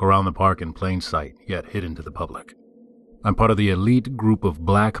that walk around the park in plain sight, yet hidden to the public. I'm part of the elite group of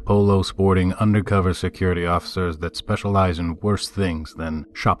black polo-sporting undercover security officers that specialize in worse things than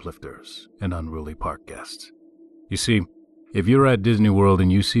shoplifters and unruly park guests. You see, if you're at Disney World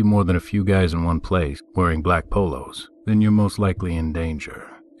and you see more than a few guys in one place wearing black polos, then you're most likely in danger,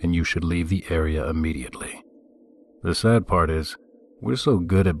 and you should leave the area immediately. The sad part is, we're so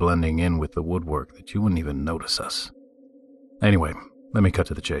good at blending in with the woodwork that you wouldn't even notice us. Anyway, let me cut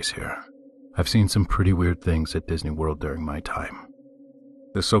to the chase here. I've seen some pretty weird things at Disney World during my time.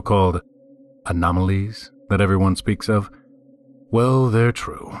 The so-called anomalies that everyone speaks of, well, they're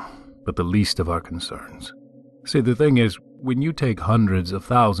true, but the least of our concerns. See, the thing is, when you take hundreds of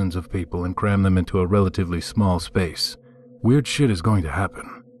thousands of people and cram them into a relatively small space, weird shit is going to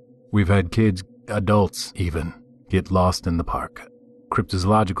happen. We've had kids, adults even, get lost in the park.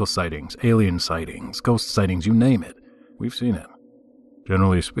 Cryptozoological sightings, alien sightings, ghost sightings, you name it. We've seen it.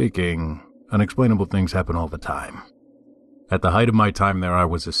 Generally speaking, unexplainable things happen all the time. At the height of my time there, I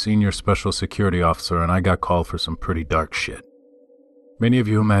was a senior special security officer and I got called for some pretty dark shit. Many of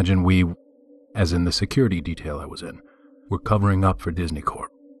you imagine we, as in the security detail I was in, were covering up for Disney Corp.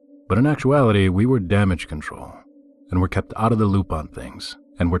 But in actuality, we were damage control, and were kept out of the loop on things,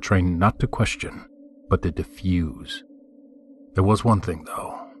 and were trained not to question, but to diffuse. There was one thing,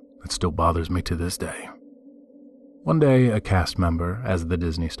 though, that still bothers me to this day. One day, a cast member, as the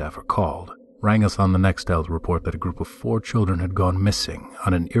Disney staff are called, rang us on the Nextel to report that a group of 4 children had gone missing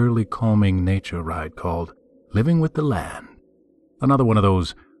on an eerily calming nature ride called Living with the Land. Another one of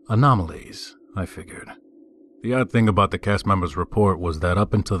those anomalies, I figured. The odd thing about the cast member's report was that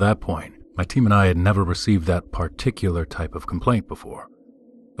up until that point, my team and I had never received that particular type of complaint before.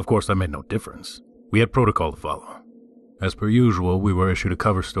 Of course, that made no difference. We had protocol to follow. As per usual, we were issued a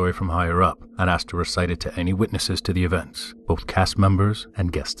cover story from higher up and asked to recite it to any witnesses to the events, both cast members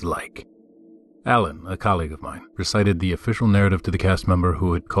and guests alike. Alan, a colleague of mine, recited the official narrative to the cast member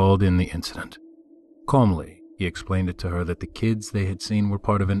who had called in the incident. Calmly, he explained it to her that the kids they had seen were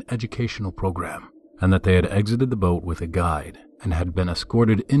part of an educational program, and that they had exited the boat with a guide and had been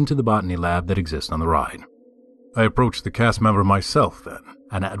escorted into the botany lab that exists on the ride. I approached the cast member myself then,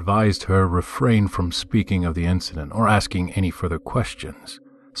 and advised her refrain from speaking of the incident or asking any further questions,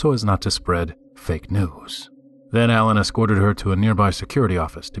 so as not to spread fake news. Then Alan escorted her to a nearby security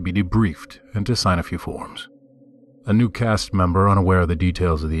office to be debriefed and to sign a few forms. A new cast member, unaware of the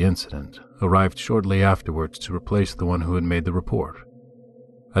details of the incident, arrived shortly afterwards to replace the one who had made the report.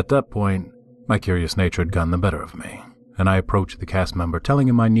 At that point, my curious nature had gotten the better of me, and I approached the cast member telling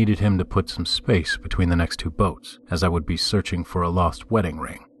him I needed him to put some space between the next 2 boats, as I would be searching for a lost wedding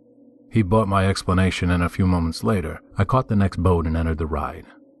ring. He bought my explanation, and a few moments later, I caught the next boat and entered the ride.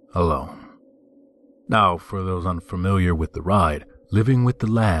 alone. Now, for those unfamiliar with the ride, living with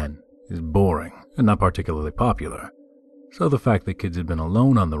the land is boring and not particularly popular, so the fact that kids had been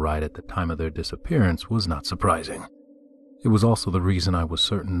alone on the ride at the time of their disappearance was not surprising. It was also the reason I was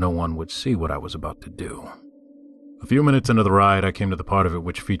certain no one would see what I was about to do. A few minutes into the ride, I came to the part of it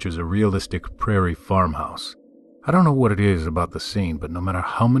which features a realistic prairie farmhouse. I don't know what it is about the scene, but no matter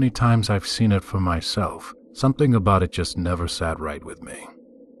how many times I've seen it for myself, something about it just never sat right with me.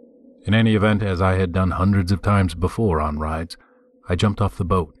 In any event, as I had done hundreds of times before on rides, I jumped off the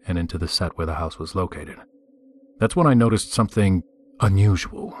boat and into the set where the house was located. That's when I noticed something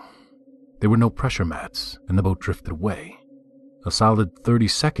unusual. There were no pressure mats, and the boat drifted away. A solid 30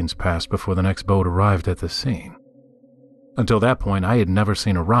 seconds passed before the next boat arrived at the scene. Until that point, I had never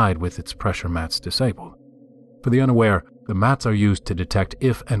seen a ride with its pressure mats disabled. For the unaware, the mats are used to detect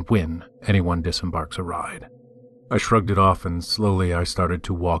if and when anyone disembarks a ride. I shrugged it off and slowly I started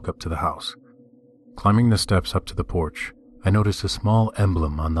to walk up to the house. Climbing the steps up to the porch, I noticed a small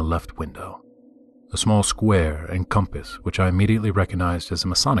emblem on the left window. A small square and compass, which I immediately recognized as a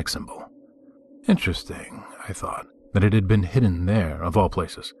Masonic symbol. Interesting, I thought, that it had been hidden there, of all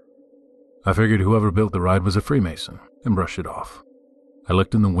places. I figured whoever built the ride was a Freemason, and brushed it off. I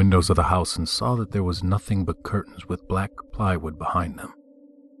looked in the windows of the house and saw that there was nothing but curtains with black plywood behind them.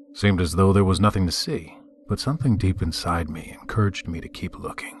 Seemed as though there was nothing to see, but something deep inside me encouraged me to keep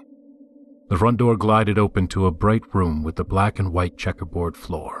looking. The front door glided open to a bright room with a black and white checkerboard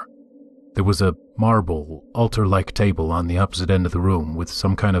floor. There was a marble, altar-like table on the opposite end of the room with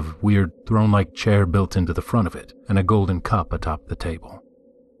some kind of weird throne-like chair built into the front of it and a golden cup atop the table.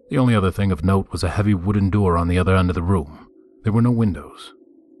 The only other thing of note was a heavy wooden door on the other end of the room. There were no windows.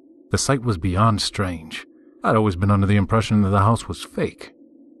 The sight was beyond strange. I'd always been under the impression that the house was fake.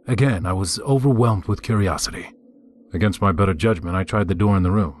 Again, I was overwhelmed with curiosity. Against my better judgment, I tried the door in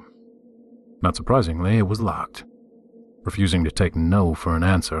the room. Not surprisingly, it was locked. Refusing to take no for an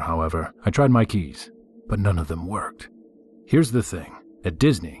answer, however, I tried my keys, but none of them worked. Here's the thing. At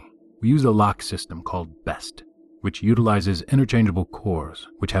Disney, we use a lock system called BEST, which utilizes interchangeable cores,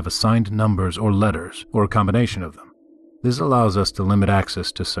 which have assigned numbers or letters, or a combination of them. This allows us to limit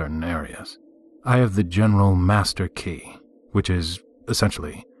access to certain areas. I have the general master key, which is,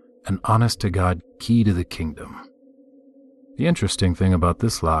 essentially, an honest-to-God key to the kingdom. The interesting thing about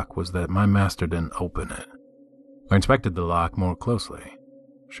this lock was that my master didn't open it. I inspected the lock more closely.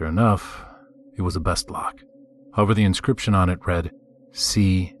 Sure enough, it was a BEST lock. However, the inscription on it read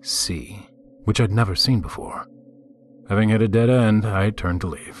CC, which I'd never seen before. Having hit a dead end, I turned to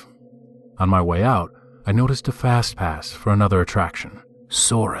leave. On my way out, I noticed a fast pass for another attraction,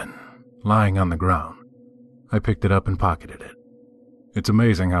 Soarin', lying on the ground. I picked it up and pocketed it. It's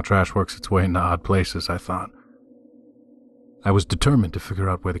amazing how trash works its way into odd places, I thought. I was determined to figure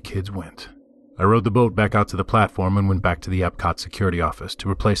out where the kids went. I rowed the boat back out to the platform and went back to the Epcot security office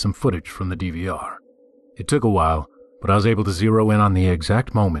to replay some footage from the DVR. It took a while, but I was able to zero in on the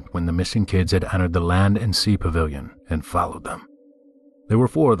exact moment when the missing kids had entered the Land and Sea Pavilion and followed them. There were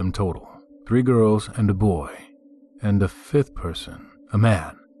 4 of them total, 3 girls and a boy, and a 5th person, a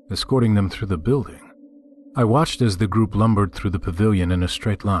man, escorting them through the building. I watched as the group lumbered through the pavilion in a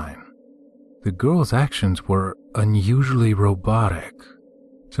straight line. The girls' actions were unusually robotic.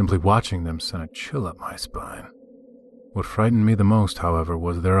 Simply watching them sent a chill up my spine. What frightened me the most, however,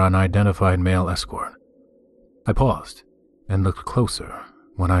 was their unidentified male escort. I paused and looked closer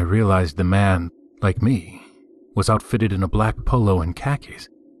when I realized the man, like me, was outfitted in a black polo and khakis.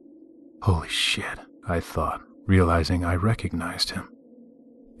 Holy shit, I thought, realizing I recognized him.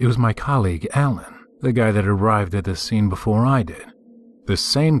 It was my colleague, Alan, the guy that arrived at the scene before I did. The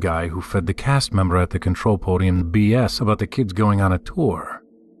same guy who fed the cast member at the control podium BS about the kids going on a tour.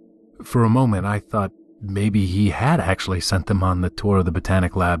 For a moment, I thought maybe he had actually sent them on the tour of the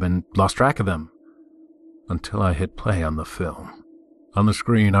Botanic Lab and lost track of them. Until I hit play on the film. On the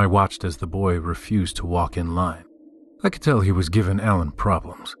screen, I watched as the boy refused to walk in line. I could tell he was giving Alan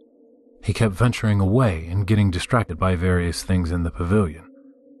problems. He kept venturing away and getting distracted by various things in the pavilion.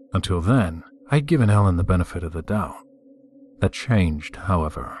 Until then, I'd given Alan the benefit of the doubt. That changed,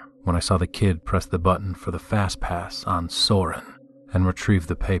 however, when I saw the kid press the button for the fast pass on Soarin' and retrieve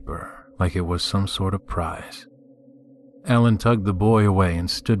the paper like it was some sort of prize. Alan tugged the boy away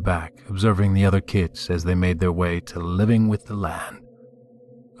and stood back, observing the other kids as they made their way to living with the land.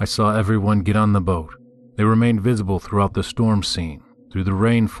 I saw everyone get on the boat. They remained visible throughout the storm scene, through the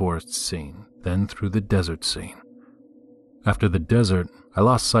rainforest scene, then through the desert scene. After the desert, I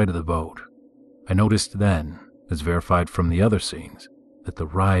lost sight of the boat. I noticed then, as verified from the other scenes, that the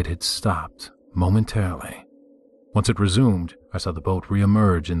ride had stopped momentarily. Once it resumed, I saw the boat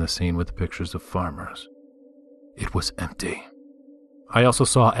reemerge in the scene with pictures of farmers. It was empty. I also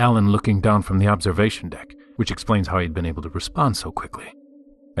saw Alan looking down from the observation deck, which explains how he'd been able to respond so quickly.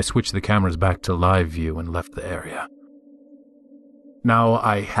 I switched the cameras back to live view and left the area. Now,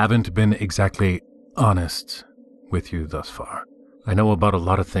 I haven't been exactly honest with you thus far. I know about a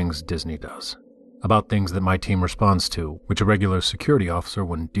lot of things Disney does, about things that my team responds to, which a regular security officer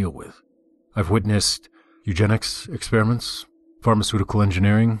wouldn't deal with. I've witnessed eugenics experiments, pharmaceutical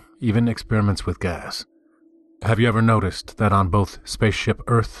engineering, even experiments with gas. Have you ever noticed that on both Spaceship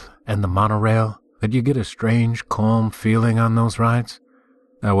Earth and the monorail, that you get a strange, calm feeling on those rides?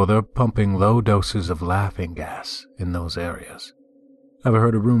 Well, they're pumping low doses of laughing gas in those areas. Ever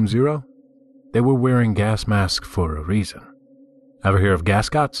heard of Room Zero? They were wearing gas masks for a reason. Ever hear of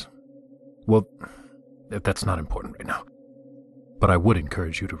gascots? Well, that's not important right now. But I would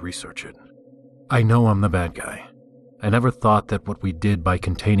encourage you to research it. I know I'm the bad guy. I never thought that what we did by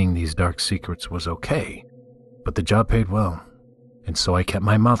containing these dark secrets was okay. But the job paid well, and so I kept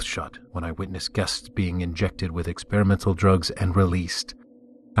my mouth shut when I witnessed guests being injected with experimental drugs and released,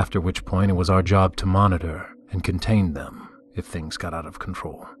 after which point it was our job to monitor and contain them if things got out of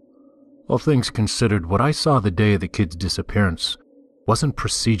control. All things considered, what I saw the day of the kid's disappearance wasn't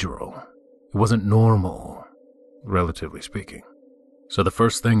procedural. It wasn't normal, relatively speaking. So the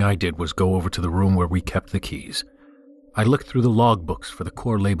first thing I did was go over to the room where we kept the keys. I looked through the logbooks for the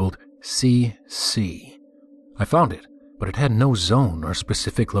core labeled CC. I found it, but it had no zone or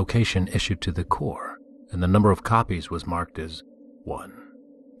specific location issued to the core, and the number of copies was marked as 1.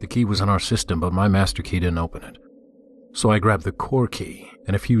 The key was in our system, but my master key didn't open it. So I grabbed the core key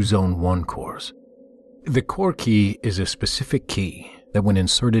and a few Zone 1 cores. The core key is a specific key that, when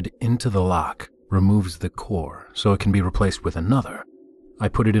inserted into the lock, removes the core so it can be replaced with another. I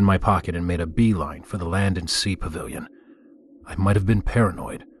put it in my pocket and made a beeline for the Land and Sea Pavilion. I might have been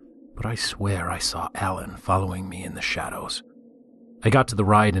paranoid, but I swear I saw Alan following me in the shadows. I got to the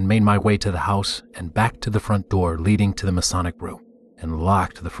ride and made my way to the house and back to the front door leading to the Masonic room, and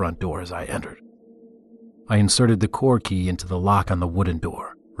locked the front door as I entered. I inserted the core key into the lock on the wooden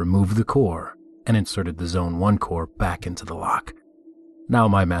door, removed the core, and inserted the Zone 1 core back into the lock. Now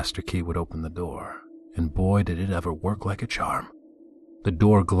my master key would open the door, and boy did it ever work like a charm. The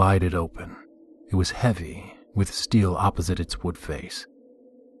door glided open. It was heavy, with steel opposite its wood face.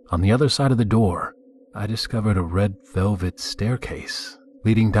 On the other side of the door, I discovered a red velvet staircase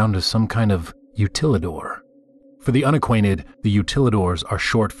leading down to some kind of utilidor. For the unacquainted, the utilidors are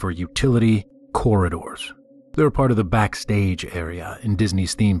short for utility corridors. They're part of the backstage area in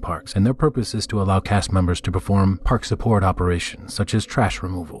Disney's theme parks, and their purpose is to allow cast members to perform park support operations such as trash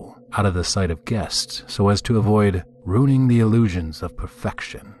removal out of the sight of guests so as to avoid ruining the illusions of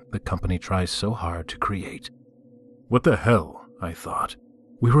perfection the company tries so hard to create. What the hell, I thought.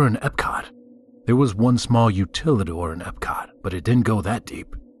 We were in Epcot. There was one small utilidor in Epcot, but it didn't go that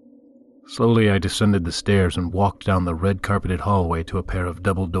deep. Slowly I descended the stairs and walked down the red-carpeted hallway to a pair of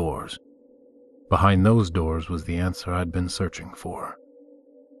double doors. Behind those doors was the answer I'd been searching for.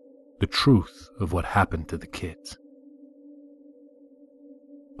 The truth of what happened to the kids.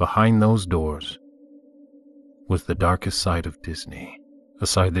 Behind those doors was the darkest side of Disney, a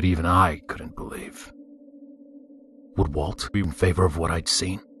side that even I couldn't believe. Would Walt be in favor of what I'd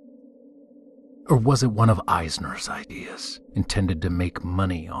seen? Or was it one of Eisner's ideas, intended to make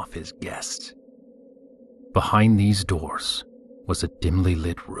money off his guests? Behind these doors was a dimly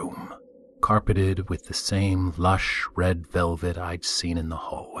lit room, carpeted with the same lush red velvet I'd seen in the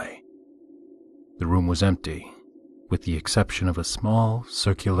hallway. The room was empty, with the exception of a small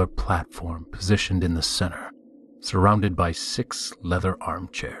circular platform positioned in the center, surrounded by 6 leather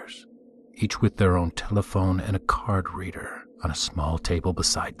armchairs, each with their own telephone and a card reader on a small table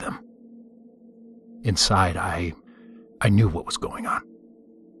beside them. Inside, I knew what was going on.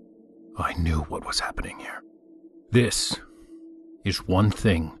 I knew what was happening here. This is one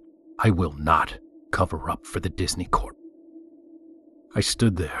thing I will not cover up for the Disney Corp. I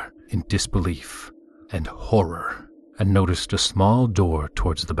stood there in disbelief and horror and noticed a small door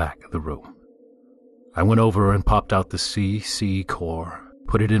towards the back of the room. I went over and popped out the CC core,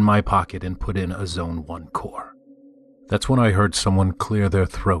 put it in my pocket, and put in a Zone 1 core. That's when I heard someone clear their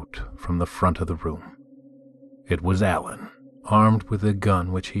throat from the front of the room. It was Alan, armed with a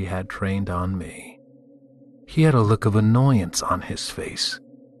gun which he had trained on me. He had a look of annoyance on his face.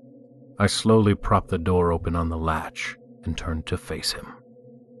 I slowly propped the door open on the latch and turned to face him.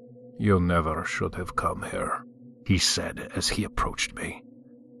 "You never should have come here," he said as he approached me.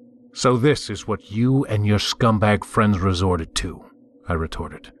 "So this is what you and your scumbag friends resorted to," I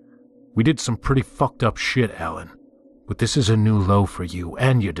retorted. "We did some pretty fucked up shit, Alan, but this is a new low for you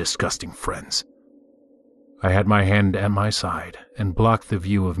and your disgusting friends. I had my hand at my side and blocked the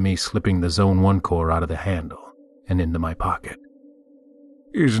view of me slipping the Zone 1 core out of the handle and into my pocket.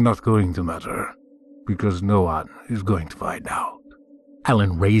 It's not going to matter, because no one is going to find out.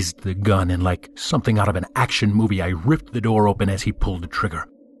 Alan raised the gun and like something out of an action movie, I ripped the door open as he pulled the trigger.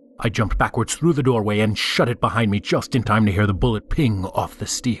 I jumped backwards through the doorway and shut it behind me just in time to hear the bullet ping off the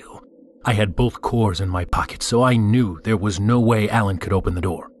steel. I had both cores in my pocket, so I knew there was no way Alan could open the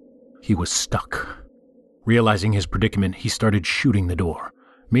door. He was stuck. Realizing his predicament, he started shooting the door.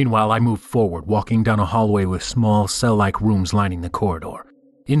 Meanwhile, I moved forward, walking down a hallway with small cell-like rooms lining the corridor.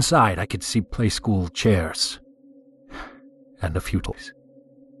 Inside, I could see play school chairs and a few toys.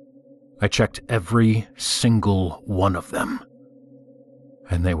 I checked every single one of them,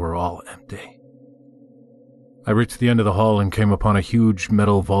 and they were all empty. I reached the end of the hall and came upon a huge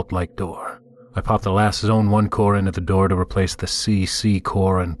metal vault-like door. I popped the last Zone 1 core into the door to replace the CC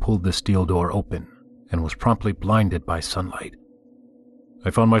core and pulled the steel door open, and was promptly blinded by sunlight.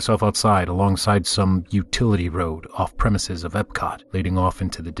 I found myself outside alongside some utility road off premises of Epcot, leading off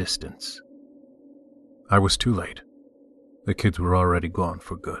into the distance. I was too late. The kids were already gone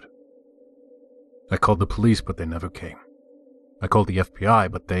for good. I called the police, but they never came. I called the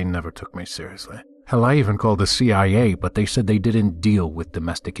FBI, but they never took me seriously. Hell, I even called the CIA, but they said they didn't deal with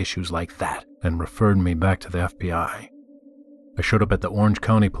domestic issues like that, and referred me back to the FBI. I showed up at the Orange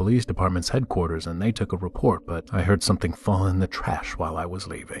County Police Department's headquarters, and they took a report, but I heard something fall in the trash while I was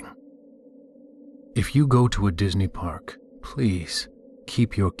leaving. If you go to a Disney park, please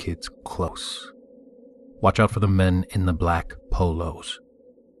keep your kids close. Watch out for the men in the black polos.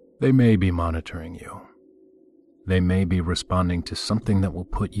 They may be monitoring you. They may be responding to something that will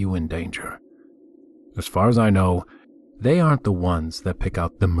put you in danger. As far as I know, they aren't the ones that pick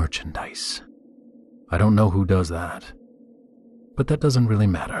out the merchandise. I don't know who does that, but that doesn't really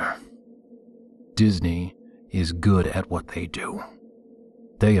matter. Disney is good at what they do.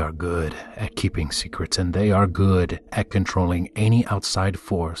 They are good at keeping secrets, and they are good at controlling any outside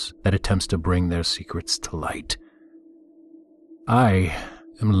force that attempts to bring their secrets to light. I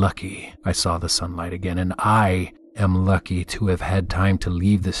am lucky I saw the sunlight again, and I am lucky to have had time to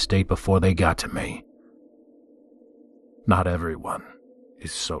leave the state before they got to me. Not everyone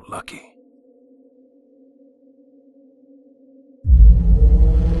is so lucky.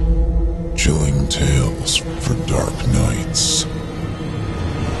 Chilling tales for dark nights.